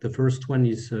 The first one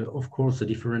is, of course, the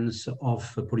difference of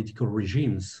political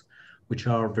regimes, which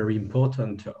are very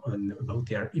important about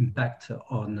their impact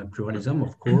on pluralism,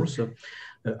 of course.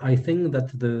 I think that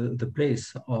the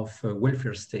place of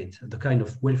welfare state, the kind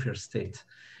of welfare state,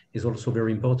 is also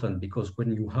very important, because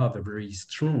when you have a very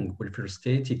strong welfare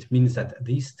state, it means that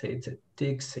this state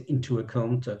takes into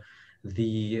account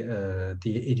the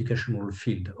educational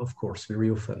field, of course, very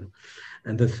often.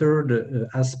 And the third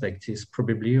aspect is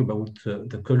probably about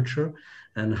the culture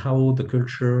and how the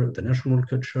culture, the national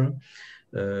culture,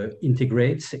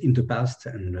 integrates in the past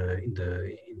and in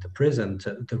the present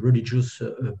the religious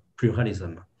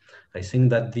pluralism. I think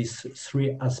that these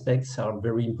three aspects are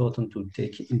very important to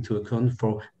take into account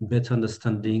for better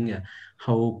understanding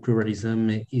how pluralism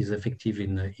is effective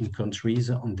in countries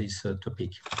on this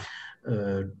topic.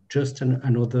 Just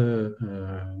another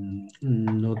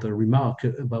remark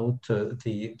about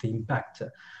the impact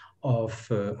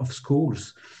of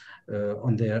schools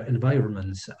on their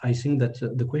environments. I think that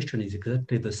the question is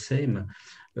exactly the same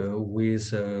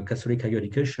with Catholic higher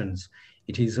educations.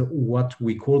 It is what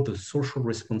we call the social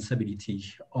responsibility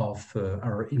of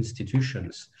our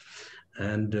institutions.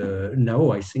 And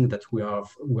now I think that we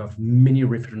have many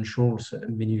referentials,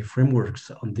 many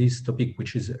frameworks on this topic,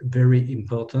 which is very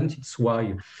important. It's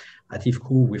why at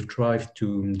IFCO we've tried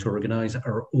to organize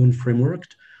our own framework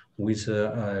with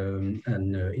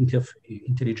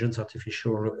intelligence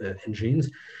artificial engines.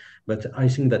 But I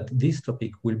think that this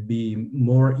topic will be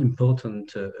more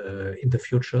important in the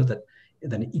future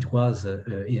than it was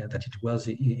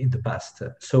in the past.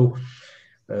 So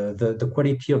the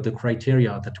quality of the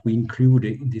criteria that we include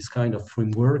in this kind of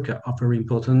framework are very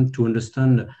important to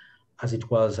understand, as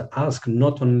it was asked,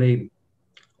 not only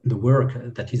the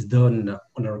work that is done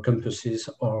on our campuses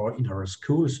or in our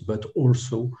schools, but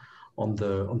also on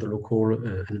the local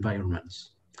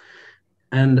environments.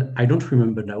 And I don't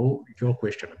remember now your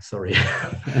question, I'm sorry.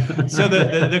 So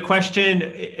the question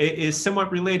is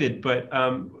somewhat related, but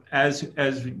as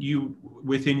you,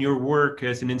 within your work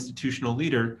as an institutional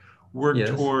leader, work Yes.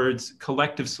 towards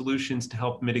collective solutions to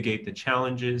help mitigate the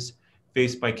challenges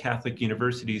faced by Catholic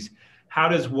universities, how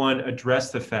does one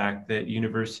address the fact that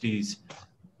universities,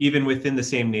 even within the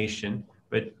same nation,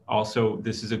 but also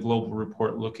this is a global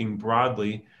report looking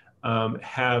broadly,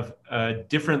 have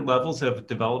different levels of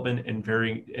development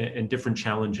and different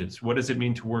challenges? What does it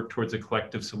mean to work towards a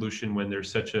collective solution when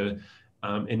there's such a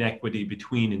inequity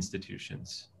between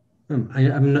institutions?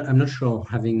 I'm not sure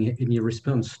having any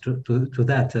response to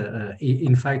that.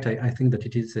 In fact, I think that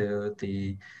it is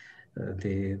the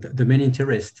main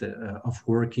interest of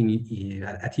working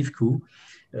at IFCO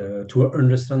to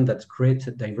understand that great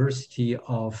diversity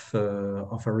of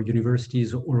our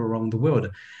universities all around the world.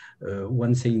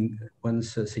 Once saying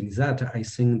that, I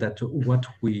think that what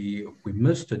we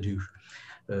must do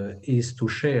is to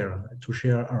share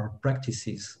our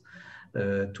practices,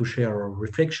 to share our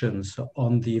reflections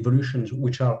on the evolutions,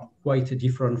 which are quite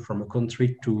different from a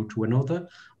country to another,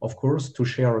 of course, to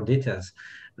share our data.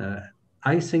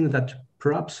 I think that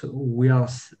perhaps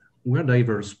we're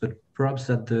diverse, but perhaps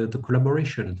that the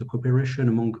collaboration, the cooperation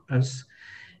among us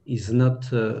is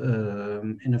not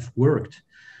enough worked.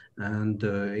 And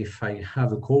if I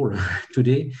have a call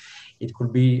today, it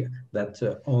could be that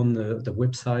on the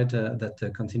website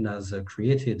that Quentin has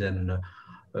created, and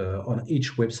on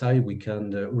each website we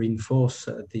can reinforce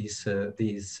this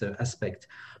aspect.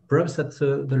 Perhaps that's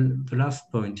the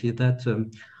last point is that,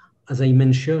 as I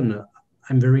mentioned,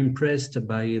 I'm very impressed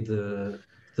by the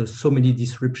so many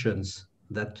disruptions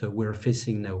that we're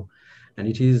facing now. And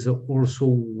it is also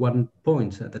one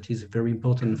point that is very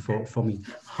important for me.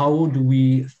 How do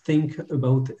we think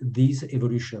about these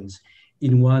evolutions?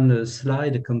 In one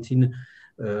slide, Quentin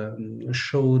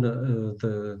showed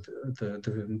the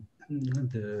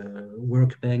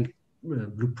World Bank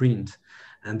blueprint,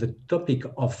 and the topic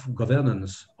of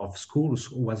governance of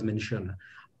schools was mentioned.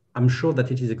 I'm sure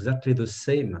that it is exactly the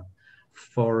same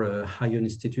for higher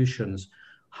institutions.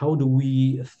 How do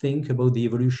we think about the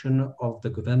evolution of the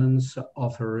governance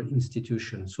of our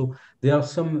institutions? So there are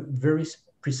some very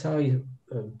precise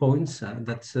points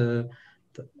that,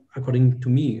 according to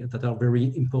me, that are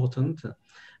very important.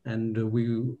 And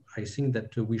I think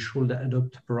that we should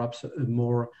adopt perhaps a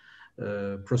more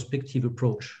prospective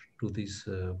approach to these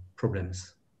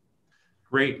problems.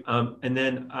 Great. And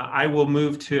then I will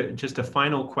move to just a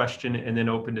final question and then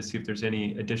open to see if there's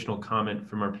any additional comment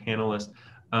from our panelists.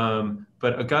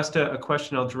 But Augusta, a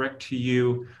question I'll direct to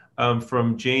you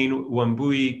from Jane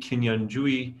Wambui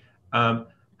Kinyanjui.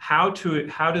 How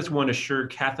does one assure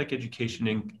Catholic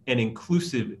education and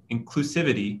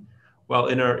inclusivity while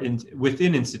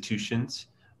within institutions,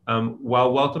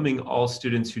 while welcoming all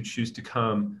students who choose to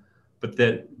come,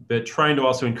 but trying to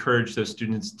also encourage those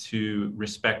students to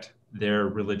respect their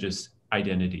religious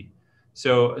identity?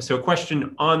 So a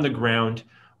question on the ground: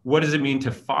 what does it mean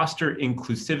to foster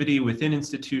inclusivity within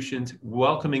institutions,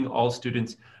 welcoming all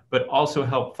students, but also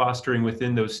help fostering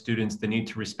within those students the need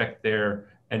to respect their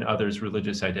and others'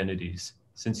 religious identities?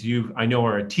 Since you, I know,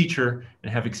 are a teacher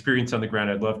and have experience on the ground,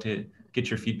 I'd love to get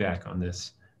your feedback on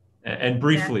this. And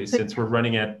briefly, since we're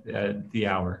running at the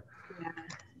hour.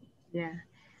 Yeah.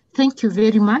 Thank you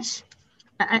very much.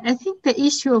 I think the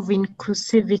issue of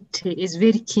inclusivity is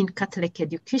very key in Catholic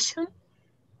education,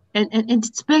 and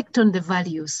it's based on the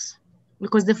values,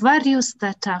 because the values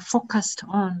that are focused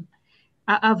on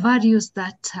are values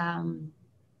that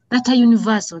are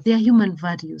universal. They are human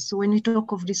values. So when you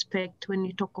talk of respect, when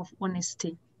you talk of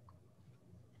honesty,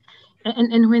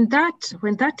 and when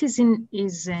that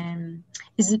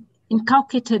is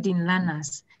inculcated in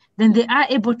learners, then they are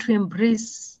able to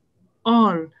embrace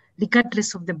all,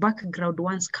 regardless of the background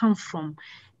one's come from.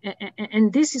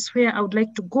 And this is where I would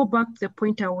like to go back to the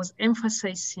point I was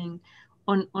emphasizing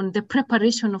on the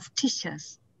preparation of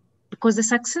teachers, because the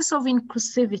success of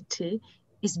inclusivity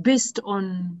is based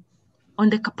on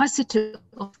the capacity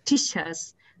of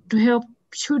teachers to help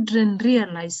children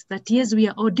realize that, yes, we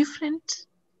are all different,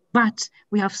 but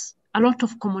we have a lot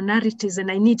of commonalities,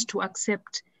 and I need to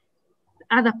accept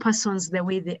other persons the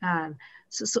way they are.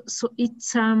 So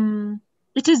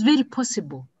it is very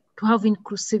possible to have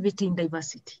inclusivity in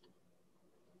diversity.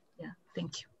 Yeah,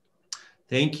 thank you.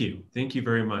 Thank you. Thank you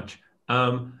very much.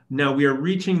 Now we are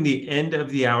reaching the end of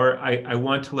the hour. I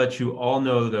want to let you all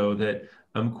know, though, that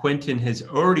Quentin has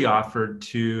already offered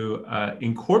to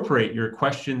incorporate your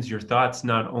questions, your thoughts,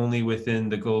 not only within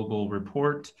the global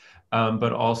report,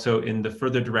 but also in the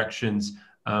further directions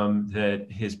that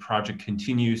his project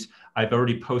continues. I've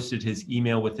already posted his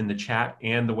email within the chat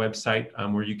and the website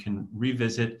where you can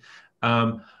revisit.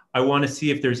 I want to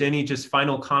see if there's any just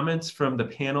final comments from the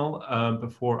panel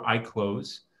before I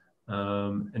close.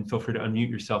 And feel free to unmute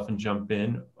yourself and jump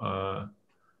in.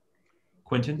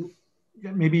 Quentin?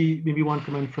 Yeah, maybe one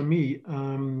comment from me.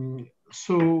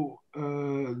 So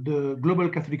the Global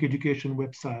Catholic Education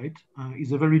website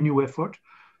is a very new effort.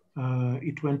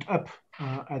 It went up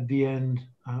at the end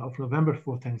of November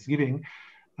for Thanksgiving.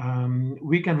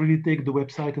 We can really take the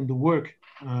website and the work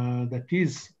that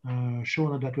is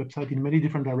shown on that website in many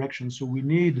different directions. So we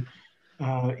need,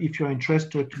 if you're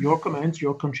interested, your comments,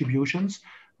 your contributions.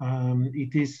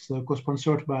 It is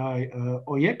co-sponsored by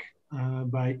OIEC,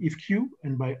 by IFQ,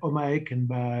 and by OMAEC, and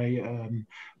by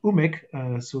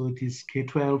UMEC. So it is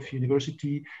K-12,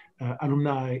 university,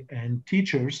 alumni, and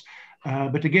teachers.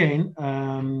 But again,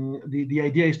 the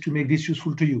idea is to make this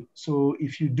useful to you. So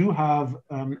if you do have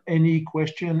any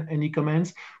question, any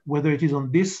comments, whether it is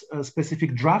on this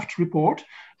specific draft report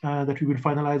that we will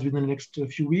finalize within the next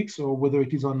few weeks, or whether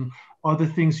it is on other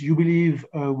things you believe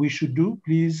we should do,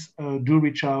 please do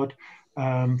reach out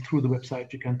through the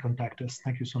website. You can contact us.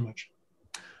 Thank you so much.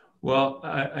 Well,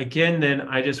 again, then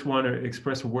I just want to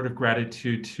express a word of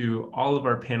gratitude to all of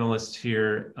our panelists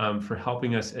here for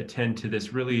helping us attend to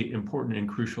this really important and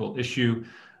crucial issue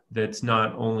that's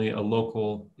not only a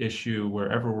local issue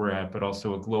wherever we're at, but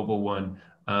also a global one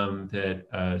that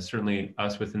certainly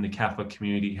us within the Catholic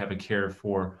community have a care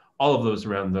for all of those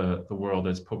around the world,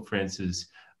 as Pope Francis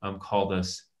called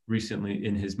us recently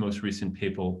in his most recent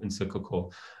papal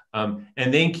encyclical. And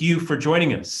thank you for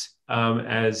joining us.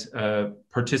 As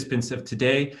participants of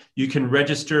today. You can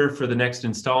register for the next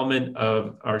installment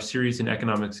of our series in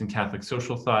economics and Catholic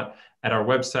social thought at our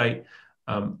website.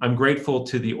 I'm grateful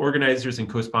to the organizers and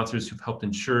co-sponsors who've helped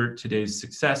ensure today's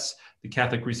success: the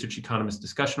Catholic Research Economist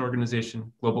Discussion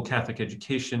Organization, Global Catholic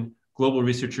Education, Global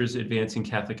Researchers Advancing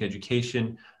Catholic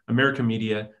Education, America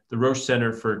Media, the Roche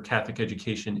Center for Catholic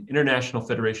Education, International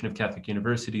Federation of Catholic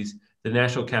Universities, the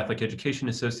National Catholic Education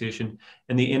Association,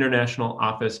 and the International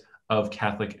Office of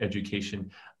Catholic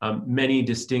Education. Many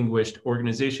distinguished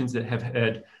organizations that have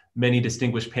had many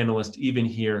distinguished panelists, even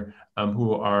here,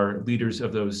 who are leaders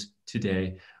of those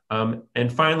today.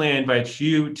 And finally, I invite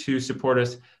you to support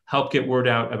us, help get word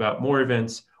out about more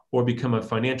events, or become a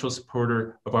financial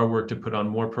supporter of our work to put on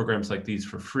more programs like these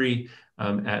for free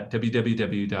at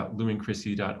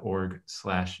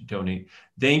www.lumenchristi.org/donate.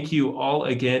 Thank you all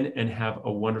again, and have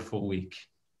a wonderful week.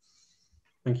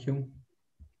 Thank you.